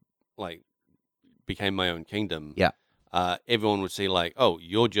like became my own kingdom, Yeah. everyone would see like, oh,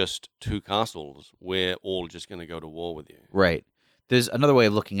 you're just 2 castles. We're all just going to go to war with you. Right. There's another way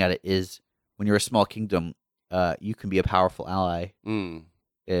of looking at it is when you're a small kingdom, you can be a powerful ally, Mm.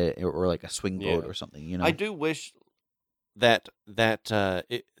 or like a swing vote Yeah. or something. You know. I do wish that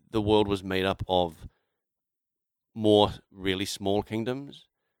the world was made up of more really small kingdoms,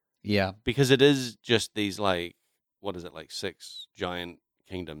 Yeah. because it is just these like, what is it, like 6 giant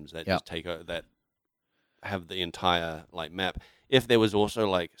kingdoms that Yeah. just take over, that have the entire like map. If there was also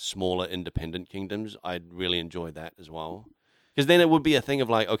like smaller independent kingdoms, I'd really enjoy that as well. Because then it would be a thing of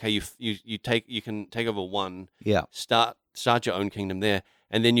like, okay, you can take over one, Yeah. start your own kingdom there,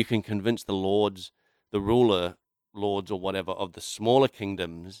 and then you can convince the lords or whatever of the smaller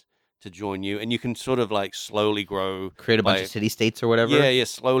kingdoms to join you, and you can sort of like slowly grow, Create a bunch by- of city states or whatever. yeah,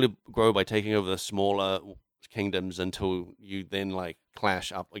 slowly grow by taking over the smaller kingdoms until you then like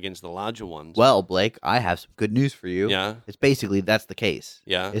clash up against the larger ones. Well, Blake, I have some good news for you. yeah, It's basically that's the case.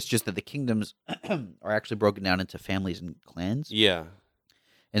 yeah, It's just that the kingdoms are actually broken down into families and clans. yeah,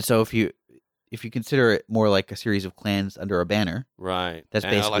 And so if you consider it more like a series of clans under a banner, right. That's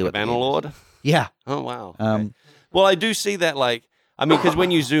And basically like a what the banner game is. lord. yeah. Oh wow. Um, Well, I do see that, like, I mean, because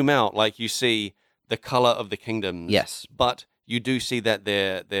when you zoom out, like, you see the color of the kingdoms. Yes. But you do see that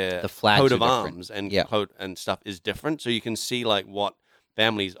their The flags coat are of different. arms and Yeah. coat and stuff is different, so you can see like what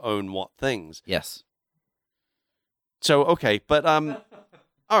families own what things. Yes. So okay, but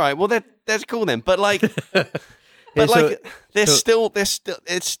all right, well that's cool then. But like, Yeah, but so- like,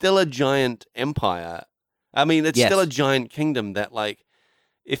 it's still a giant empire. I mean, it's Yes. still a giant kingdom that, like,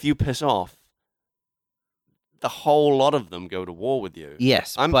 if you piss off, the whole lot of them go to war with you.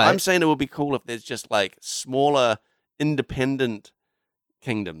 Yes, I'm but saying it would be cool if there's just like smaller, independent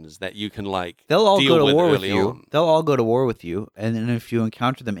kingdoms that you can like. they'll all deal go to war with early you. on. They'll all go to war with you, and then if you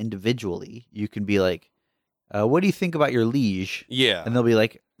encounter them individually, you can be like, "What do you think about your liege?" Yeah, And they'll be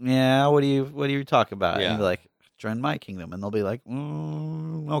like, "Yeah, what do you talk about?" Yeah. And be like, "Join my kingdom," and they'll be like,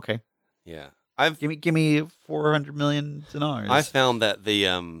 "Okay, yeah. give me 400 million dinars." I found that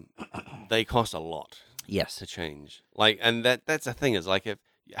the they cost a lot yes, to change. Like, and that's the thing is like,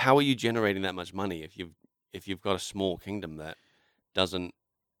 how are you generating that much money if you've got a small kingdom that doesn't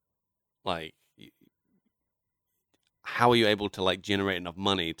like? How are you able to like generate enough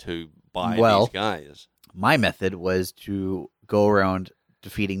money to buy Well, these guys? my method was to go around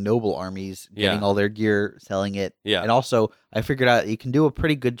defeating noble armies, getting Yeah. all their gear, selling it, Yeah, and also I figured out you can do a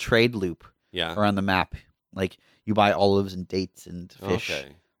pretty good trade loop yeah. around the map. Like you buy olives and dates and fish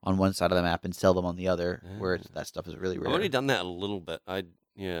Okay. on one side of the map and sell them on the other, where Ah. that stuff is really I've rare. already done that a little bit.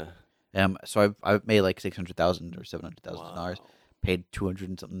 Yeah. So I've made like 600,000 or 700,000 dinars. Wow. Paid 200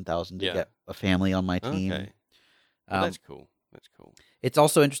 and something thousand to Yeah. get a family on my team. Okay. Well, Um, that's cool. That's cool. It's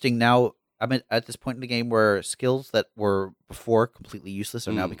also interesting now. I'm at this point in the game where skills that were before completely useless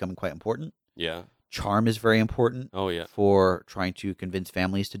are now Mm. becoming quite important. Yeah. Charm is very important Oh yeah. for trying to convince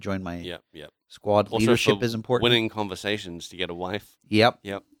families to join my Yep. Yep. squad. Also Leadership for is important. Winning conversations to get a wife. Yep.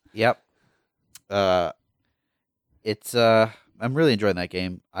 Yep. Yep. It's I'm really enjoying that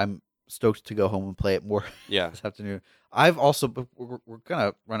game. I'm stoked to go home and play it more Yeah. this afternoon. I've also we're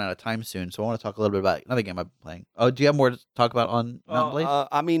gonna run out of time soon, so I want to talk a little bit about another game I've been playing. Oh, do you have more to talk about on Mountain Blade?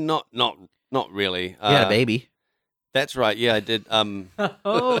 I mean, not really. You had a baby. That's right. Yeah, I did.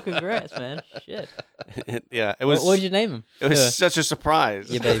 Oh, congrats, man! Shit. Yeah, it What was. would you name him? It was such a surprise.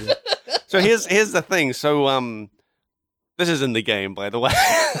 Your baby. So here's the thing. So this is in the game, by the way.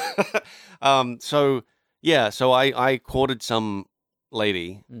 So yeah, so I courted some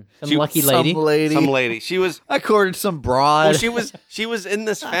lady. Some She- lucky lady. Some lady. She was. I courted some broad. Well, she was in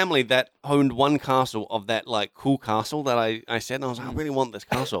this family that owned one castle of that like cool castle that I said, and I was like, I really want this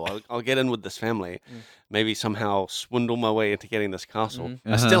castle. I'll get in with this family, maybe somehow swindle my way into getting this castle. Mhm.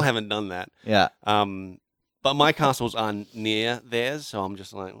 I still haven't done that. Yeah. But my castles are near theirs, so I'm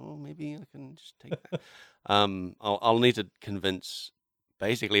just like, oh, maybe I can just take that. I'll need to convince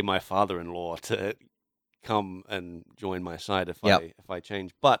basically my father-in-law to come and join my side if I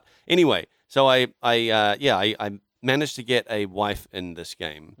change. But anyway, so I managed to get a wife in this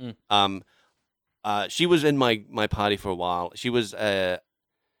game. She was in my party for a while. She was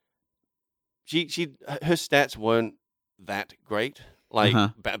she her stats weren't that great, like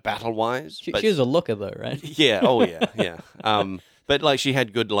battle wise. She was a looker though, right? Yeah. Oh yeah. Yeah. But like she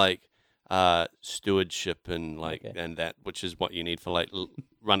had good like stewardship and like and that, which is what you need for like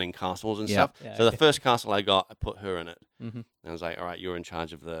running castles and stuff. Yeah, so the first castle I got, I put her in it. Mm-hmm. And I was like, all right, you're in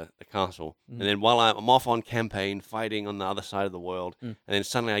charge of the castle. And then while I'm off on campaign fighting on the other side of the world, and then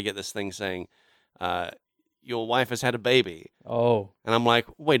suddenly I get this thing saying, your wife has had a baby. Oh. And I'm like,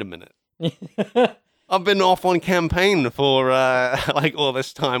 wait a minute. I've been off on campaign for like all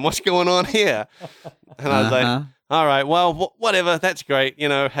this time. What's going on here? And I was like, all right, well, whatever. That's great. You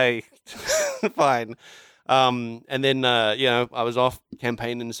know, hey, fine. And then, I was off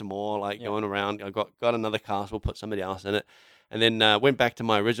campaigning some more, like going around. I got another castle, put somebody else in it. And then went back to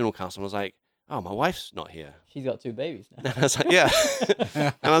my original castle and was like, oh, my wife's not here. She's got 2 babies now. And I was like, yeah.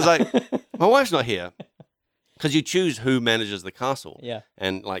 And I was like, my wife's not here. Because you choose who manages the castle. Yeah.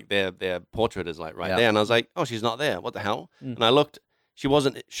 And like their portrait is like right there. And I was like, oh, she's not there. What the hell? And I looked, she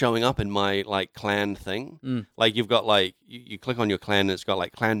wasn't showing up in my like clan thing. Like you've got like, you click on your clan and it's got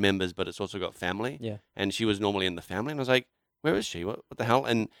like clan members, but it's also got family. Yeah. And she was normally in the family. And I was like, where is she? What the hell?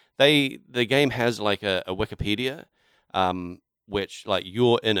 And the game has like a Wikipedia, which like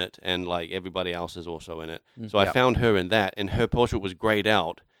you're in it and like everybody else is also in it. So I found her in that and her portrait was grayed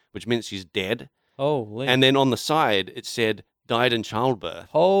out, which means she's dead. Holy. And then on the side, it said, died in childbirth.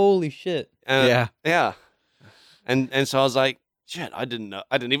 Holy shit. Yeah. And so I was like, shit, I didn't know.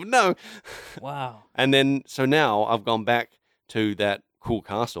 I didn't even know. Wow. And then, so now I've gone back to that cool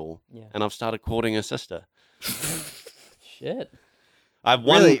castle Yeah. and I've started courting her sister. Shit. I've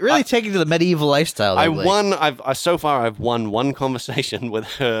won. Really taking to the medieval lifestyle. I though, Blake. won. So far I've won one conversation with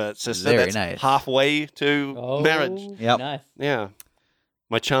her sister. Very that's nice. halfway to marriage. Yep. Nice. Yeah.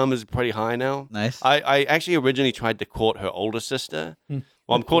 My charm is pretty high now. Nice. I actually originally tried to court her older sister.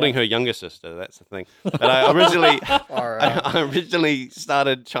 Well, I'm courting her younger sister. That's the thing. But I originally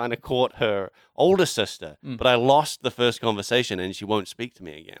started trying to court her older sister, but I lost the first conversation and she won't speak to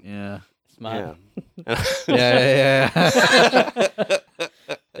me again. Yeah. Smart. Yeah. Yeah.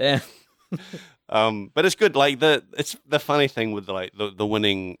 Damn. But it's good. Like it's the funny thing with like the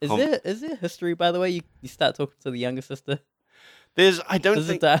winning. Is there history, by the way? You start talking to the younger sister. I don't Does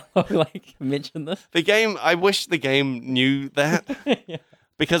think the dialogue like mention this? the game. I wish the game knew that Yeah.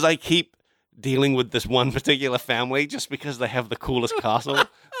 because I keep dealing with this one particular family just because they have the coolest castle.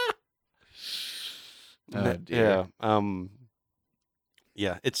 Oh, dear. Yeah.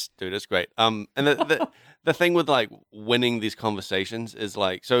 Yeah, it's great. And the thing with like winning these conversations is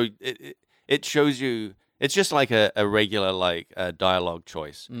like, so it shows you, it's just like a regular like dialogue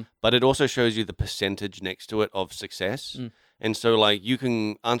choice, but it also shows you the percentage next to it of success. And so like you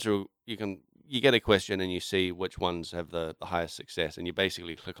can answer, you get a question and you see which ones have the highest success, and you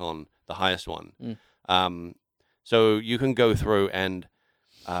basically click on the highest one. So you can go through and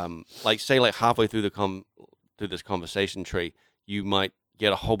like say like halfway through through this conversation tree, you might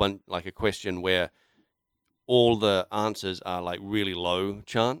get a whole bunch, like a question where all the answers are like really low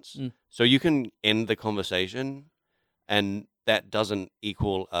chance. So you can end the conversation and that doesn't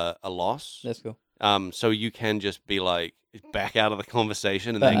equal a loss. That's cool. So you can just be like back out of the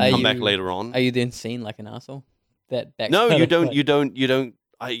conversation and But then come back later on. Are you then seen like an asshole? No, you don't. You don't.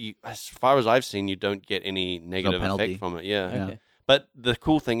 As far as I've seen, you don't get any negative penalty. effect from it. Yeah. Okay. But the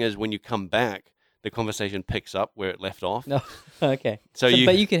cool thing is when you come back, the conversation picks up where it left off. No. Okay. So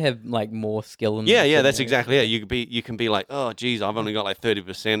but you can have like more skill. In Yeah, certain that's areas. exactly it. You can be like, oh, geez, I've only got like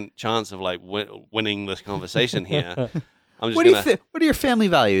 30% chance of like winning this conversation here. I'm just What are your family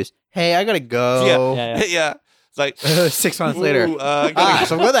values? Hey, I gotta go. Yeah. yeah. It's like 6 months later. ooh,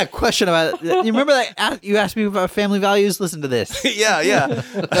 So what that question about? You remember that you asked me about family values? Listen to this. yeah.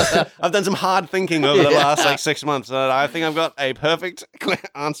 I've done some hard thinking over the last like 6 months. I think I've got a perfect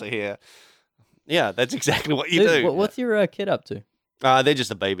answer here. Yeah, that's exactly what you Dude, do. what's your kid up to? They're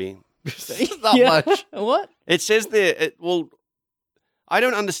just a baby. Not Yeah. much. What? It says there. Well, I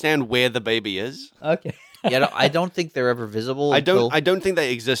don't understand where the baby is. Okay. Yeah, I don't think they're ever visible. I don't think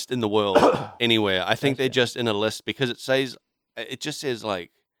they exist in the world anywhere. I think they're just in a list because it just says like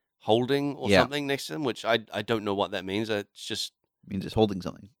holding or something next to them, which I don't know what that means. It's just means it's holding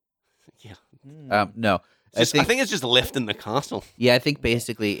something. yeah. No. I think it's just left in the castle. Yeah, I think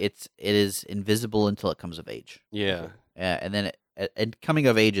basically it is invisible until it comes of age. Yeah. And then and coming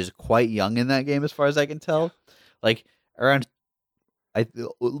of age is quite young in that game, as far as I can tell. Like around, at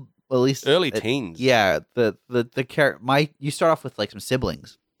least Early teens. Yeah, you start off with like some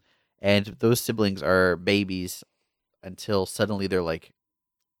siblings, and those siblings are babies until suddenly they're like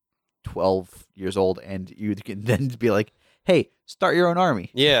 12 years old, and you can then be like, "Hey, start your own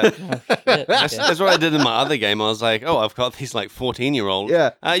army." Yeah. Oh, shit. That's, Okay. that's what I did in my other game. I was like, oh, I've got these like 14-year-olds.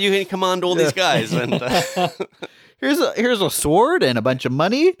 Yeah. You can command all these guys. And Here's a sword and a bunch of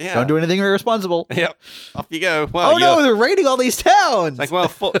money. Yeah. Don't do anything irresponsible. yep, off you go. Wow, Oh no, they're raiding all these towns. It's like, well,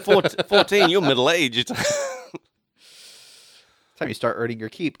 14, you're middle-aged. Time you start earning your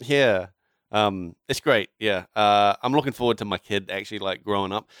keep. Yeah. It's great. Yeah. I'm looking forward to my kid actually like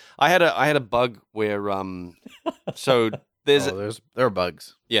growing up. I had a bug where so there are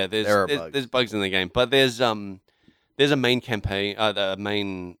bugs. yeah, there are bugs. there's bugs in the game, but there's a main campaign, the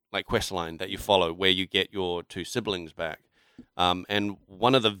main like quest line that you follow where you get your two siblings back. And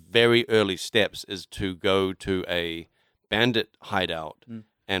one of the very early steps is to go to a bandit hideout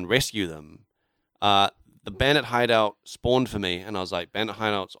and rescue them. The bandit hideout spawned for me, and I was like, bandit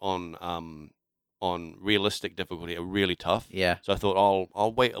hideouts on realistic difficulty are really tough. Yeah. So I thought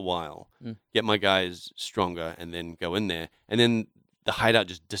I'll wait a while, get my guys stronger, and then go in there. And then the hideout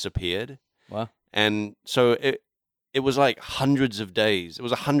just disappeared. Wow. And so it was like hundreds of days. It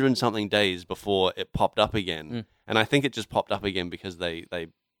was 100 and something days before it popped up again. And I think it just popped up again because they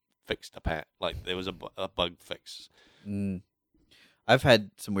fixed a patch. Like there was a bug fix. I've had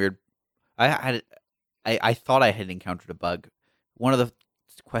some weird. I thought I had encountered a bug. One of the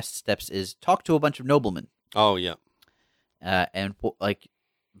quest steps is talk to a bunch of noblemen. Oh yeah. And like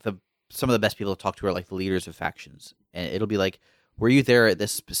some of the best people to talk to are like the leaders of factions, and it'll be like, were you there at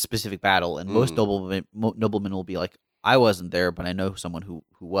this specific battle? And most noblemen will be like, I wasn't there, but I know someone who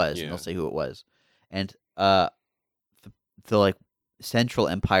was, and they'll say who it was. And the like Central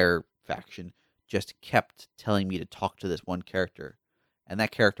Empire faction just kept telling me to talk to this one character, and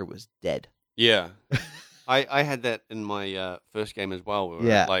that character was dead. Yeah. I had that in my first game as well.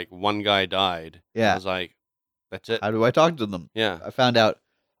 Where like one guy died. Yeah. I was like, that's it. How do I talk to them? Yeah. I found out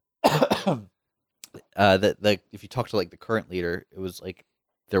that if you talk to like the current leader, it was like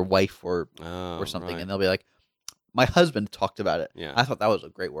their wife or something, right. and they'll be like, "My husband talked about it." Yeah. I thought that was a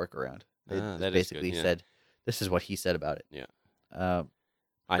great workaround. They that is basically good, yeah. said, "This is what he said about it." Yeah.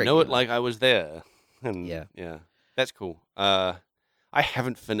 I great know it game. like I was there. And Yeah. Yeah. That's cool. I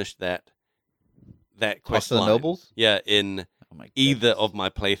haven't finished that that quest to the line. nobles? Yeah, in Oh my either goodness. of my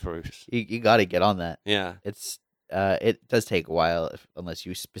playthroughs. You got to get on that. Yeah. It's it does take a while unless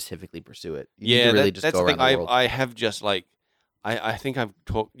you specifically pursue it. You need Yeah, to really just that's go the around thing. the world. I have just like, I think I've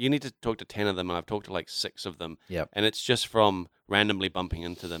talked. You need to talk to 10 of them, and I've talked to like 6 of them. Yep. And it's just from randomly bumping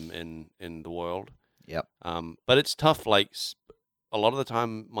into them in the world. Yep. But it's tough. Like a lot of the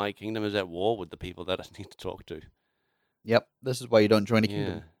time, my kingdom is at war with the people that I need to talk to. Yep. This is why you don't join a Yeah.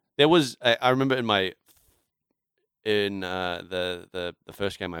 kingdom. There was. I remember in my the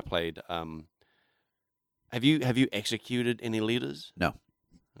first game I played. Have you executed any leaders? No.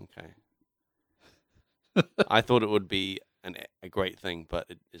 Okay. I thought it would be a great thing, but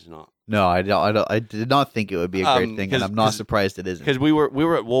it is not. No, I don't. I did not think it would be a great thing, and I'm not surprised it isn't. Because we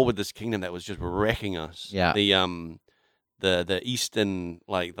were at war with this kingdom that was just wrecking us. Yeah. The eastern,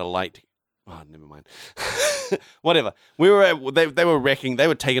 like the light. Oh, never mind. Whatever. We were at. They were wrecking. They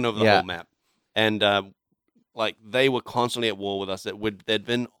were taking over the whole map, and like they were constantly at war with us. They'd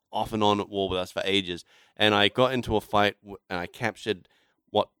been off and on at war with us for ages. And I got into a fight and I captured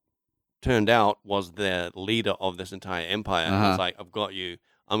what turned out was the leader of this entire empire. And I was like, I've got you.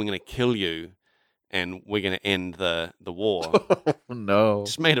 I'm going to kill you. And we're going to end the war. No.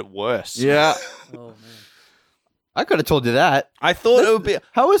 Just made it worse. Yeah. Oh man. I could have told you that. I thought it would be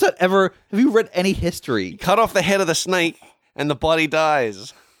How is that ever? Have you read any history? cut off the head of the snake and the body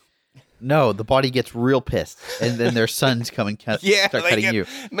dies. No, the body gets real pissed, and then their sons come and start cutting you.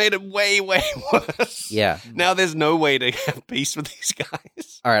 Made it way, way worse. Yeah. Now there's no way to have peace with these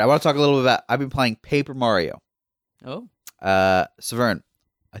guys. All right, I want to talk a little bit about. I've been playing Paper Mario. Oh, Severn,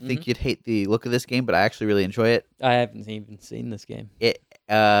 I think you'd hate the look of this game, but I actually really enjoy it. I haven't even seen this game. It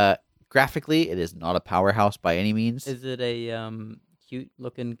graphically, it is not a powerhouse by any means. Is it a cute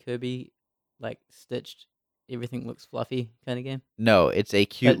looking Kirby, like stitched? Everything looks fluffy kind of game. No, it's a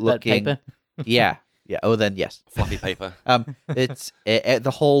cute But looking. paper. Yeah. Oh, then yes. Fluffy paper. It's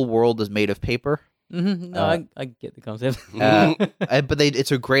the whole world is made of paper. Mm-hmm. No, I get the concept. But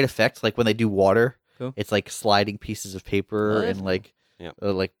it's a great effect. Like when they do water, Cool. it's like sliding pieces of paper Oh, that's and like Yep.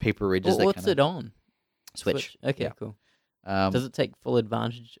 like paper ridges. Well, what's it on? Switch. Okay, Yeah. cool. Does Does it take full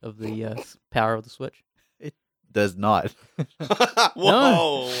advantage of the power of the Switch? does not.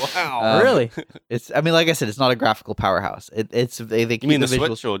 Whoa! Wow. Really? It's. I mean, like I said, it's not a graphical powerhouse. It's they keep You mean the visuals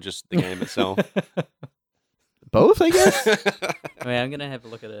Switch or just the game itself? both, I guess. I mean, I'm gonna have a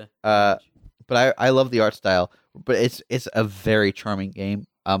look at it. But I love the art style. But it's a very charming game.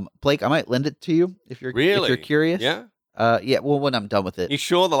 Blake, I might lend it to you if you're curious. Yeah. Yeah. Well, when I'm done with it. You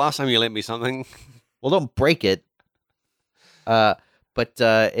sure the last time you lent me something? Well, don't break it. But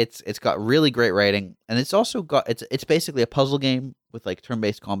it's got really great writing, and it's also got it's basically a puzzle game with like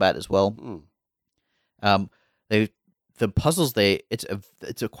turn-based combat as well. Mm. The puzzles it's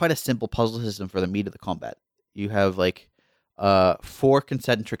quite a simple puzzle system for the meat of the combat. You have like 4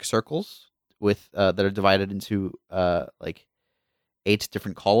 concentric circles with that are divided into like 8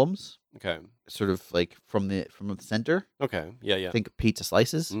 different columns, Okay. sort of like from the center. Okay. Yeah. Yeah. Think pizza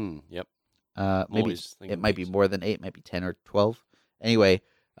slices. Yep. Maybe Always thinking it might be pizza. more than 8, might be 10 or 12. Anyway,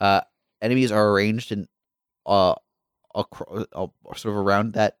 enemies are arranged in sort of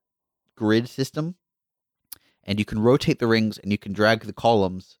around that grid system, and you can rotate the rings and you can drag the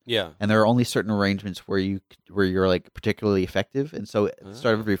columns. Yeah. And there are only certain arrangements where you're like particularly effective. And so at the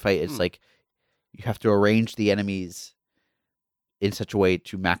start of every fight, it's like you have to arrange the enemies in such a way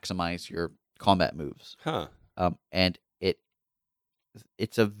to maximize your combat moves. Huh. And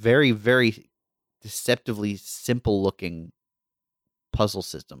it's a very, very deceptively simple looking puzzle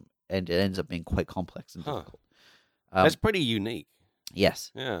system, and it ends up being quite complex and difficult. That's pretty unique.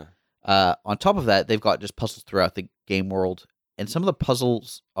 Yes. Yeah. On top of that, they've got just puzzles throughout the game world, and some of the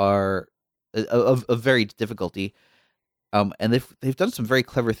puzzles are of very difficulty. And they've done some very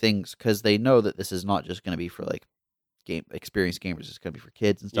clever things because they know that this is not just going to be for like experienced gamers; it's going to be for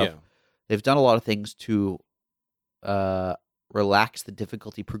kids and stuff. Yeah. They've done a lot of things to relax the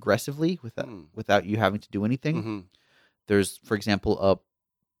difficulty progressively without you having to do anything. Mm-hmm. There's, for example, a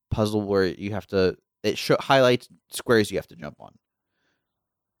puzzle where you have to highlights squares you have to jump on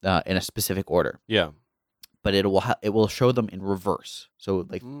in a specific order. Yeah. But it will show them in reverse. So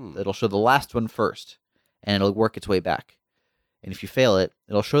like it'll show the last one first, and it'll work its way back. And if you fail it,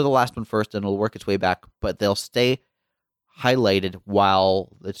 it'll show the last one first, and it'll work its way back. But they'll stay highlighted while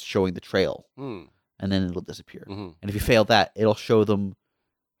it's showing the trail, and then it'll disappear. Mm-hmm. And if you fail that, it'll show them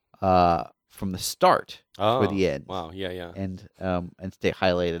from the start for the end. Wow. Yeah. Yeah. And stay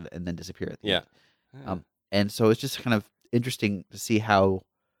highlighted and then disappear at the end. Yeah. And so it's just kind of interesting to see how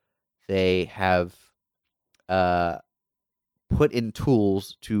they have put in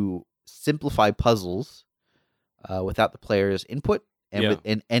tools to simplify puzzles without the player's input and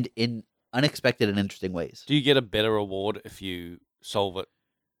Yeah. and in unexpected and interesting ways. Do you get a better reward if you solve it?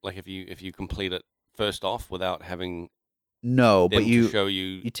 Like if you complete it first off without having No, them but you to show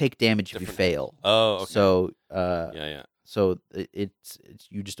you. take damage if you different- fail. Oh, okay. So yeah. so it's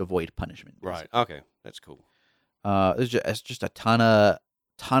you just avoid punishment. Right. Okay, that's cool. It's just a ton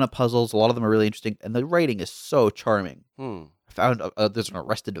of puzzles. A lot of them are really interesting, and the writing is so charming. Hmm. I found there's an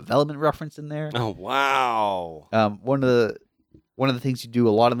Arrested Development reference in there. Oh wow. One of the things you do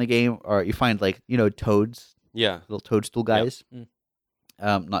a lot in the game are you find like toads, Yeah. little toadstool guys. Mm.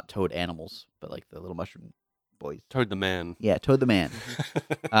 Not toad animals, but like the little mushroom boys. Toad the man. Yeah, Toad the man.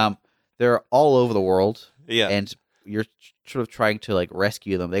 They're all over the world, Yeah. and you're sort of trying to like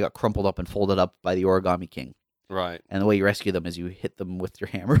rescue them. They got crumpled up and folded up by the Origami King, Right. and the way you rescue them is you hit them with your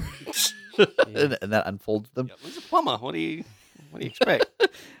hammer, and that unfolds them. Yeah, he's a plumber. What do you expect?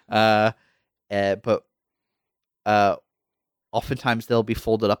 But oftentimes they'll be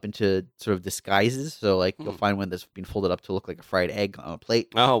folded up into sort of disguises. So like you'll find one that's been folded up to look like a fried egg on a plate,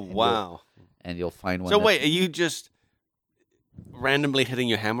 Oh wow. and you'll find one. So that's- wait, are you just randomly hitting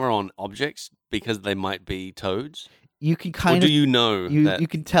your hammer on objects because they might be toads? you can Or kind do of you know that? you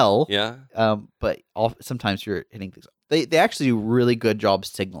can tell. Yeah. But sometimes you're hitting things. They actually do really good job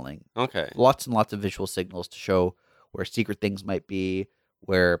signaling. Okay. Lots and lots of visual signals to show where secret things might be,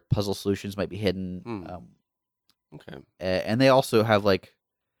 where puzzle solutions might be hidden. Okay. And they also have like,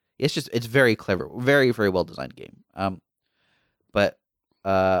 it's very clever, very very well designed game. But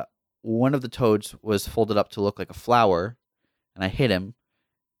one of the toads was folded up to look like a flower, and I hit him,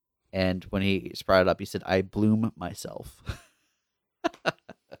 and when he sprouted up, he said, "I bloom myself."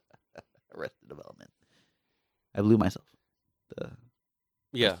 Arrested Development. I blew myself.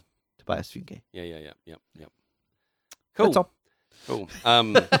 Yeah. Tobias Funke. Yeah. Cool. That's all. Cool.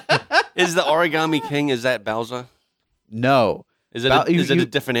 Is the Origami King? Is that Bowser? No. Is it? Bow- Is you- it a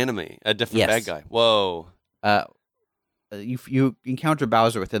different enemy? A different Yes. bad guy? Whoa. You encounter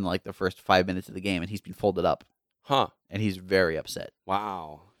Bowser within like the first 5 minutes of the game, and he's been folded up, Huh. and he's very upset.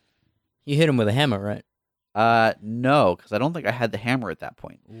 Wow. You hit him with a hammer, right? No, because I don't think I had the hammer at that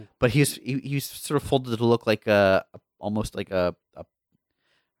point. Ooh. But he's sort of folded to look like almost like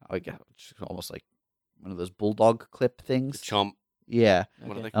almost like one of those bulldog clip The things. chomp. Yeah.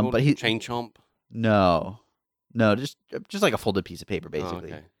 What are they Okay. called? but he- Chain chomp. No, just like a folded piece of paper,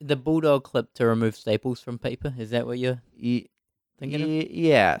 basically. Oh, okay. The bulldog clip to remove staples from paper. Is that what you're thinking of?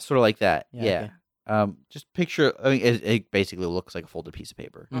 Yeah, sort of like that. Yeah, Yeah. okay. Just picture. I mean, it basically looks like a folded piece of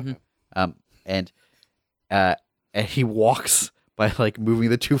paper. Mhm. And he walks by like moving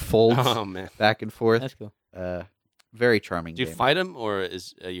the two folds Oh man. back and forth. That's cool. Very charming. Do you game. fight him or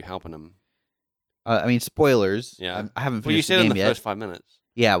are you helping him? I mean, spoilers. Yeah. I haven't Well, you finished said the in game the yet. first 5 minutes.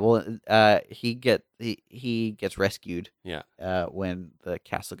 Yeah. Well, he gets rescued. Yeah. When the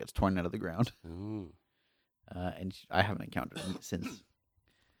castle gets torn out of the ground, Ooh. and I haven't encountered him since.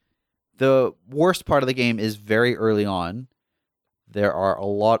 The worst part of the game is very early on. There are a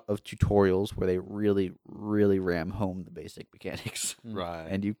lot of tutorials where they really, really ram home the basic mechanics, Right.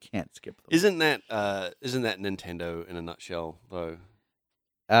 and you can't skip them. Isn't that Nintendo in a nutshell though?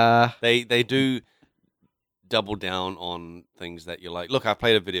 Uh, They do double down on things that you're like, look, I've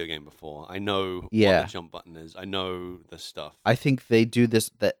played a video game before. I know Yeah. what the jump button is. I know the stuff. I think they do this.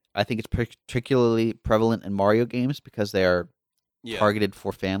 That I think it's particularly prevalent in Mario games because they are Yeah. targeted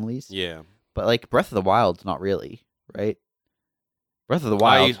for families. Yeah. But like Breath of the Wild's not really, right? Breath of the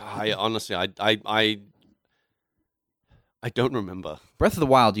Wild. I honestly I don't remember. Breath of the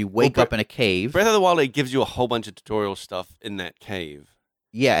Wild, you wake Bre- up in a cave. Breath of the Wild, it gives you a whole bunch of tutorial stuff in that cave.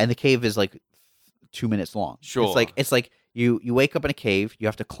 Yeah, and the cave is like 2 minutes long. Sure. It's like you wake up in a cave, you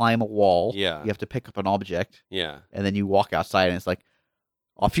have to climb a wall. Yeah. You have to pick up an object, Yeah. and then you walk outside and it's like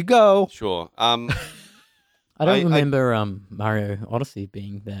off you go. Sure. I don't I- remember Mario Odyssey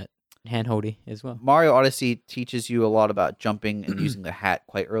being that handholdy as well. Mario Odyssey teaches you a lot about jumping and using the hat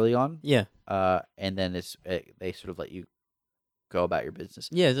quite early on. Yeah, And then they sort of let you go about your business.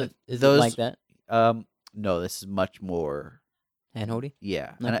 yeah. Is Those- it like that No, this is much more. handholdy?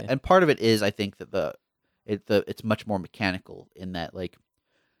 Yeah, Okay. and part of it is I think that it's much more mechanical in that like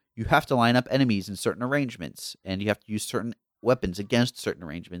you have to line up enemies in certain arrangements, and you have to use certain weapons against certain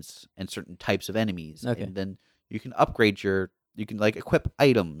arrangements and certain types of enemies. Okay. And then you can upgrade you can like equip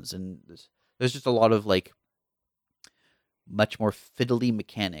items, and there's just a lot of like much more fiddly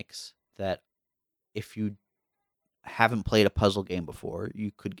mechanics that if you haven't played a puzzle game before,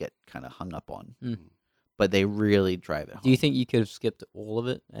 you could get kind of hung up on. Mm. But they really drive it home. Do you think you could have skipped all of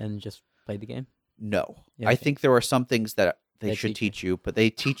it and just played the game? No. Yeah, I okay. think there are some things that they should teach you, but they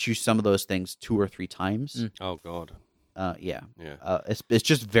teach you some of those things 2 or 3 times. Mm. Oh God. Yeah. Yeah. It's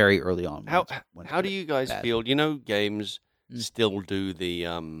just very early on. How do you guys bad. feel? You know, games Mm. still do the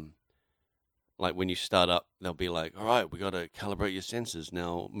like when you start up, they'll be like, "All right, we got to calibrate your sensors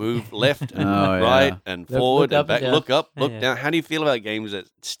now. Move left and Oh, right yeah. and Look forward up and back. and down. Look up, Yeah, look yeah. down." How do you feel about games that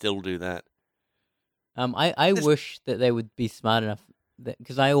still do that? I wish that they would be smart enough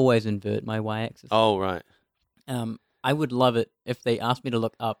because I always invert my y-axis. Oh, right. I would love it if they asked me to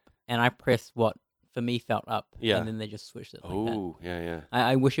look up and I press what for me felt up, Yeah. and then they just switched it like that. Oh, yeah.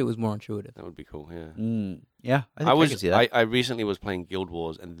 I wish it was more intuitive. That would be cool. Yeah. Yeah, I think I can see that. I recently was playing Guild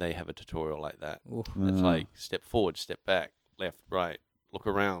Wars and they have a tutorial like that. Oof. It's like step forward, step back, left, right, look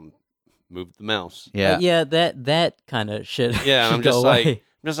around, move the mouse. Yeah. Yeah, that kind of shit. Yeah, should I'm go just away.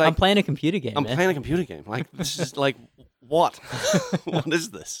 like, I'm playing a computer game. I'm man. playing a computer game. Like this is like what? What is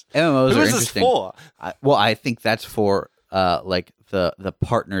this? MMOs Who are is this interesting. for? I think that's for like the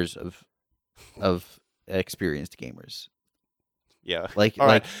partners of experienced gamers. Yeah. Like All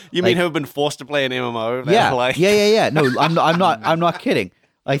right. like You mean like- who have been forced to play an MMO? They're yeah, Like, yeah. No, I'm not kidding.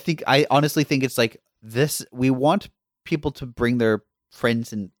 I honestly think it's like this. We want people to bring their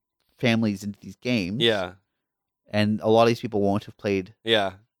friends and families into these games. Yeah. And a lot of these people won't have played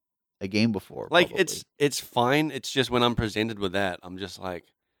Yeah. a game before. Like probably. it's fine. It's just when I'm presented with that, I'm just like,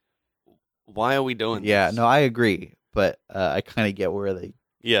 why are we doing Yeah, this? no, I agree, but I kind of get where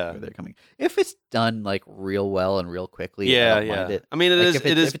Yeah. they're coming. If it's done like real well and real quickly, Yeah, I don't mind yeah. it. I mean, Like,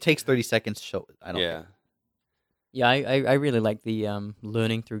 it is. if it takes 30 seconds, show. I don't. Yeah. Yeah, I really like the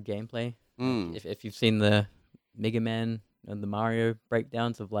learning through gameplay. Mm. If you've seen the Mega Man and the Mario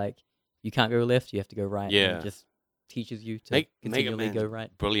breakdowns of like you can't go left, you have to go right. and Yeah. it just teaches you to Mega continually Man's go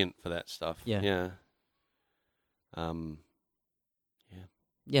right. Brilliant for that stuff. Yeah. Yeah.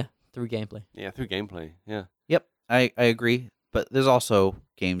 Yeah, through gameplay. Yeah. Through gameplay. Yeah. Yep, I agree. But there's also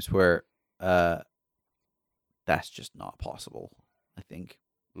games where that's just not possible. I think,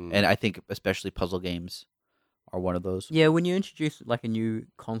 Mm. and I think especially puzzle games are one of those. Yeah, when you introduce like a new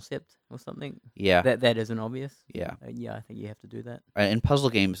concept or something Yeah, that isn't obvious. yeah. Yeah, I think you have to do that. In puzzle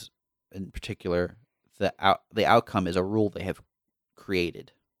games, in particular, the outcome is a rule they have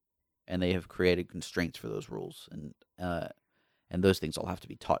created, and they have created constraints for those rules, and those things all have to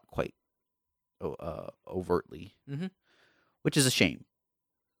be taught quite overtly, Mhm. which is a shame.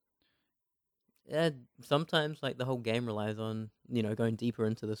 Sometimes like the whole game relies on going deeper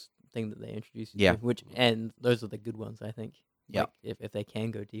into this thing that they introduce you Yeah. to, and those are the good ones, I think. Yeah. Like, if they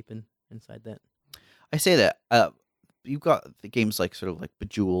can go deep inside that. I say that you've got the games like sort of like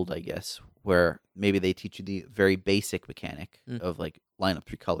Bejeweled, I guess, where maybe they teach you the very basic mechanic Mm. of like line up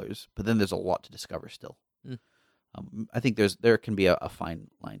 3 colors, but then there's a lot to discover still. Mm. I think there can be a fine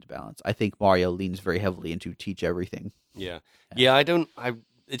line to balance. I think Mario leans very heavily into teach everything. Yeah. Yeah.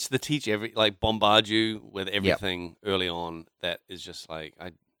 It's the teach like bombard you with everything early on. That is just like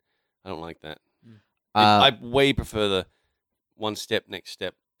I don't like that. I way prefer the one step, next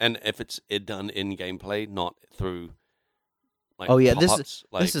step, and if it's done in gameplay, not through. Like Oh, yeah, pop-ups,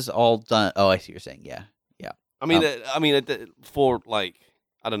 this is all done. Oh, I see what you're saying. Yeah. I mean, for like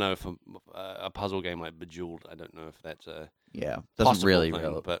I don't know, for a puzzle game like Bejeweled, I don't know if that's a Yeah. Doesn't possible really thing,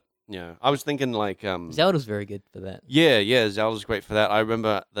 relate. but yeah, I was thinking like Zelda's very good for that. Yeah, Zelda's great for that. I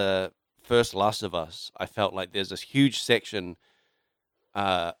remember the first Last of Us. I felt like there's this huge section,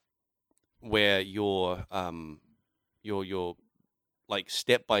 where you're like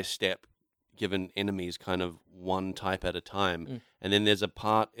step by step given enemies kind of one type at a time, and then there's a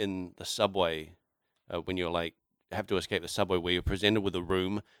part in the subway when you're like have to escape the subway where you're presented with a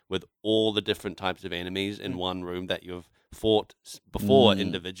room with all the different types of enemies in one room that you've fought before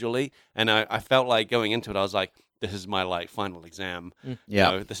individually, and I felt like going into it, I was like, this is my like final exam.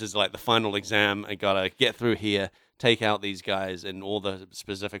 Yeah. This is like the final exam. I gotta get through here, take out these guys in all the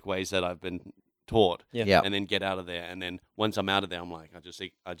specific ways that I've been taught, Yeah. and then get out of there. And then once I'm out of there, I'm like,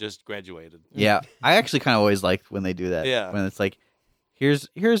 I just graduated. Yeah. I actually kind of always liked when they do that. Yeah. When it's like, here's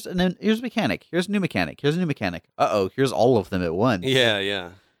a mechanic. Here's a new mechanic. Here's a new mechanic. Here's all of them at once. Yeah.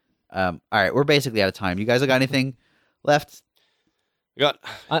 All right. We're basically out of time. You guys got anything left? We got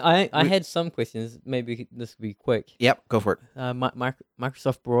I had some questions. Maybe this will be quick. Yep. Go for it.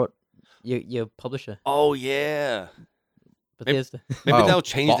 Microsoft brought your publisher, oh yeah. Bethesda. Maybe Oh, they'll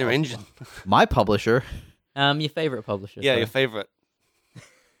change their well, engine. My publisher. Your favorite publisher. Yeah, sorry. your favorite.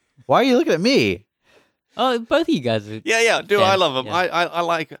 Why are you looking at me? Oh, both of you guys are. Yeah. Dude, I fans, love them. yeah. I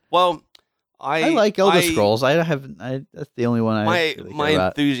like. Well, I like Elder Scrolls. That's the only one I really My care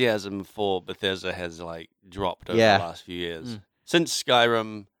about. enthusiasm for Bethesda has like dropped over Yeah. the last few years. Mm. Since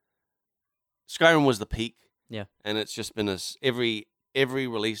Skyrim was the peak. Yeah. and it's just been every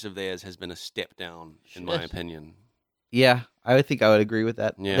release of theirs has been a step down, in my Shit. opinion. Yeah, I think I would agree with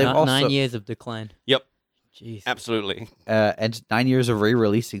that. Yeah. They've also 9 years of decline. Yep, Jeez. absolutely. and 9 years of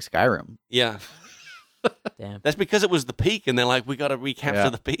re-releasing Skyrim. Yeah, Damn. that's because it was the peak, and they're like, we got to recapture Yeah.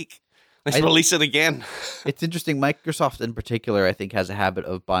 the peak. Let's I- release it again. It's interesting. Microsoft, in particular, I think, has a habit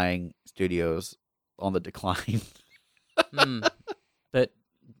of buying studios on the decline. But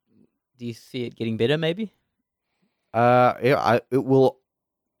do you see it getting better? Maybe. It will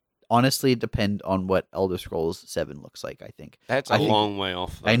honestly depend on what Elder Scrolls 7 looks like. I think. That's I a think- long way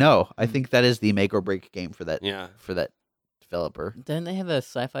off. Though. I know. I think that is the make or break game for that Yeah, for that developer. Don't they have a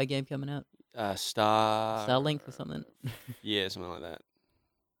sci-fi game coming out? Starlink or something? Yeah, something like that.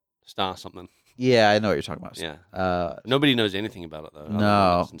 Star something. Yeah, I know what you're talking about. Yeah. Nobody knows anything about it though. other than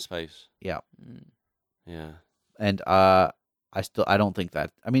No. it's in space. Mm. Yeah. And I don't think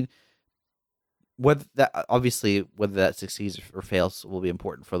that. I mean, whether that succeeds or fails will be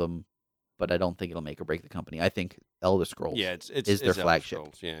important for them, but I don't think it'll make or break the company. I think Elder Scrolls. Yeah, it's is their Elder flagship.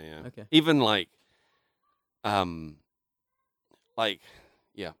 Scrolls. Yeah, yeah. Okay. Even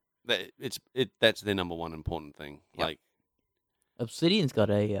that's their number one important thing. Yep. Like, Obsidian's got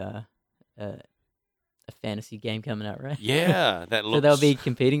a fantasy game coming out, right? yeah, that looks. So they'll be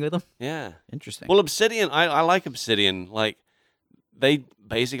competing with them. Yeah. Interesting. Well, Obsidian, I like Obsidian. Like, they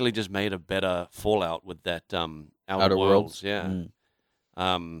basically just made a better Fallout with that Outer Worlds. Yeah.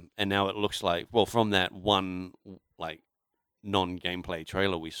 Mm. And now it looks like, well, from that one like non-gameplay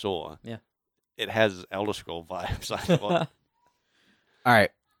trailer we saw, Yeah. it has Elder Scroll vibes. I thought. All right,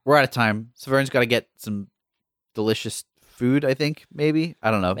 we're out of time. Severn's got to get some delicious food. I think maybe I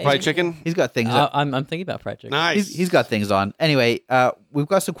don't know. Maybe. Fried chicken. He's got things. I'm thinking about Fried Chicken. Nice. He's got things on. Anyway, we've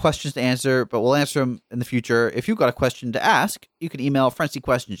got some questions to answer, but we'll answer them in the future. If you've got a question to ask, you can email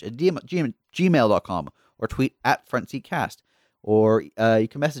frontseatquestions at gmail.com or tweet at frontseatcast. Or you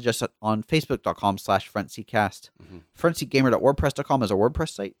can message us on facebook.com/frontseatcast. Frontseatgamer.wordpress.com is our WordPress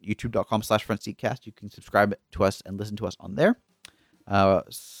site. youtube.com/frontseatcast. You can subscribe to us and listen to us on there.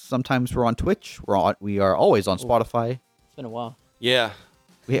 Sometimes we're on Twitch. We are always on Spotify. It's been a while. Yeah.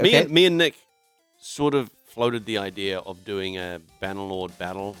 Me and Nick sort of floated the idea of doing a Bannerlord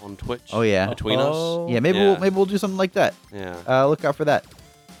battle on Twitch. Oh yeah, Between Oh. yeah. Maybe Yeah. we'll do something like that. us. Yeah. Look out for that.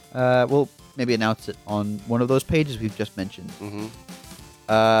 We'll maybe announce it on one of those pages we've just mentioned. Mm-hmm.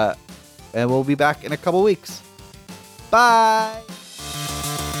 And we'll be back in a couple weeks. Bye.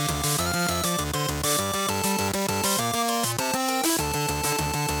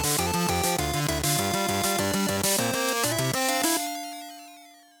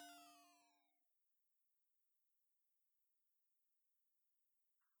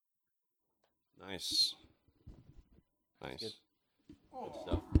 Nice. Nice. Good. Good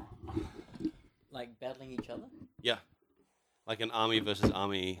stuff. Like battling each other? Yeah. Like an army versus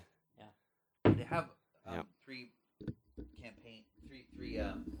army. They have Yep. three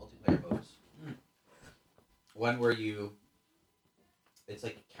multiplayer modes. One where it's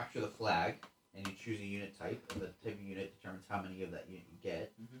like capture the flag, and you choose a unit type, and the type of unit determines how many of that unit you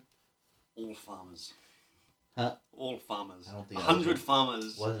get. All farmers. Huh? All farmers. I don't think 100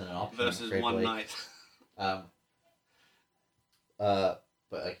 farmers Wasn't an option versus straight one away. knight.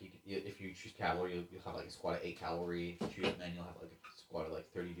 But like if you choose cavalry, you'll have like a squad of 8 cavalry. If you choose men, you'll have like a squad of like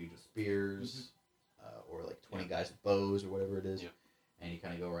 30 dudes with spears, or like 20 guys with bows or whatever it is. Yeah. And you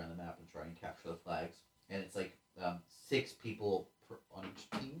kind of go around the map and try and capture the flags. And it's like 6 people on each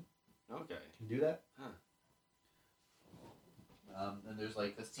team Okay. can do that. Huh. And there's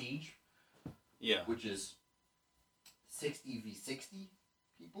like the siege, Yeah. which is 60v60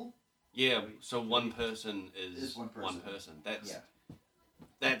 people. Yeah, so one person is Is one person.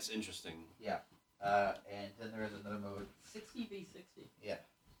 That's interesting. And then there is another mode. 60v60. Yeah.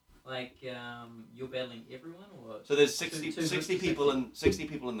 Like you're battling everyone, or So there's Two 60 versus people in 60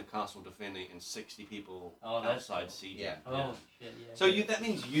 people in the castle defending and 60 people Oh, that's outside cool. sieging. Yeah. Oh shit! Yeah. So that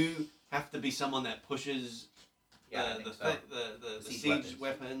means you have to be someone that pushes I the think so. the Siege siege weapons.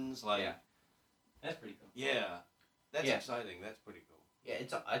 weapons like Yeah. That's pretty cool. yeah. That's Yeah. exciting. That's pretty cool. Yeah,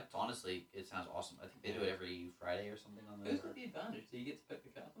 it's honestly, it sounds awesome. I think they do it every Friday or something on Who's got the advantage? Do you get to pick the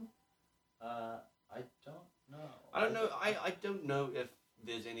castle? I don't know. I don't know. I don't know if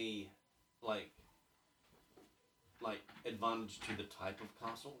there's any like advantage to the type of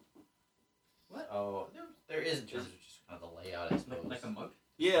castle. What? Oh, there is in terms of just kind of the layout, I suppose. Like a moat?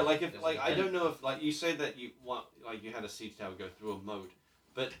 Yeah, like if There's like an I event. don't know if like you say that you want like you had a siege tower go through a moat,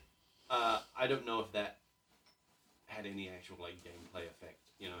 but I don't know if that had any actual like gameplay effect.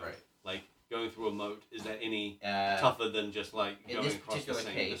 You know, Right. like going through a moat, is that any Uh, tougher than just like in going this across the particular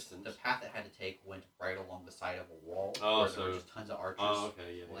same case, distance? the path it had to take went right along the side of a wall Oh, where there were so- just tons of archers Oh,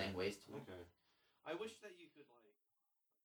 okay, yeah. laying waste to them. Okay. I wish that you could like.